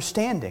want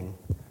understanding,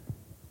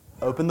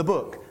 open the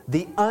book.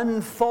 The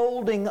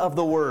unfolding of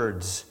the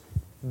words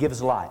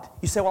gives light.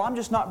 You say, well, I'm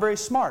just not very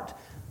smart.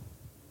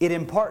 It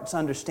imparts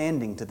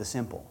understanding to the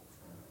simple.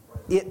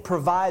 It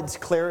provides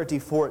clarity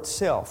for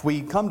itself.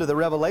 We come to the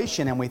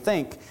Revelation and we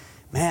think,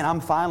 man,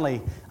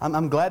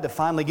 I'm glad to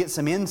finally get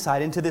some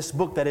insight into this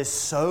book that is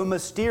so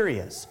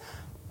mysterious.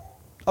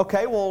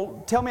 Okay,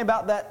 well, tell me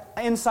about that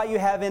insight you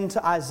have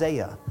into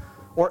Isaiah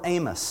or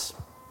Amos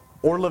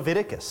or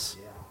Leviticus.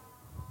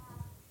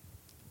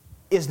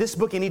 Is this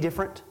book any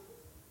different?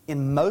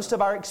 In most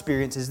of our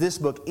experience, is this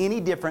book any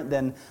different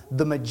than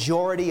the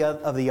majority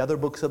of the other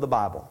books of the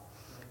Bible?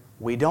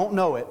 We don't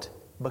know it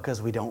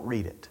because we don't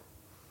read it.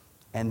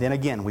 And then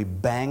again, we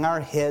bang our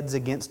heads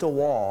against a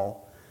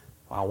wall.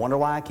 I wonder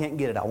why I can't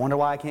get it. I wonder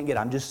why I can't get it.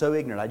 I'm just so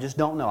ignorant. I just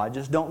don't know. I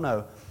just don't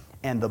know.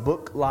 And the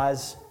book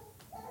lies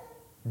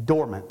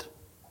dormant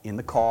in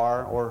the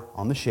car or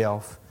on the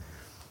shelf.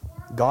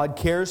 God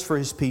cares for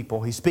His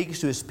people. He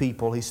speaks to His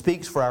people. He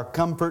speaks for our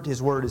comfort.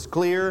 His Word is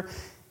clear.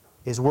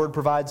 His Word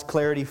provides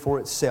clarity for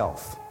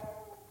itself.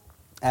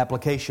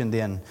 Application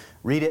then.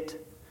 Read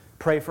it.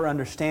 Pray for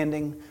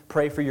understanding.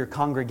 Pray for your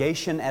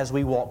congregation as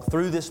we walk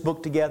through this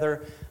book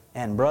together.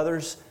 And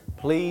brothers,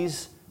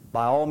 please,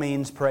 by all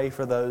means, pray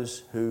for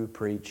those who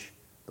preach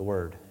the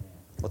Word.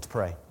 Let's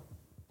pray.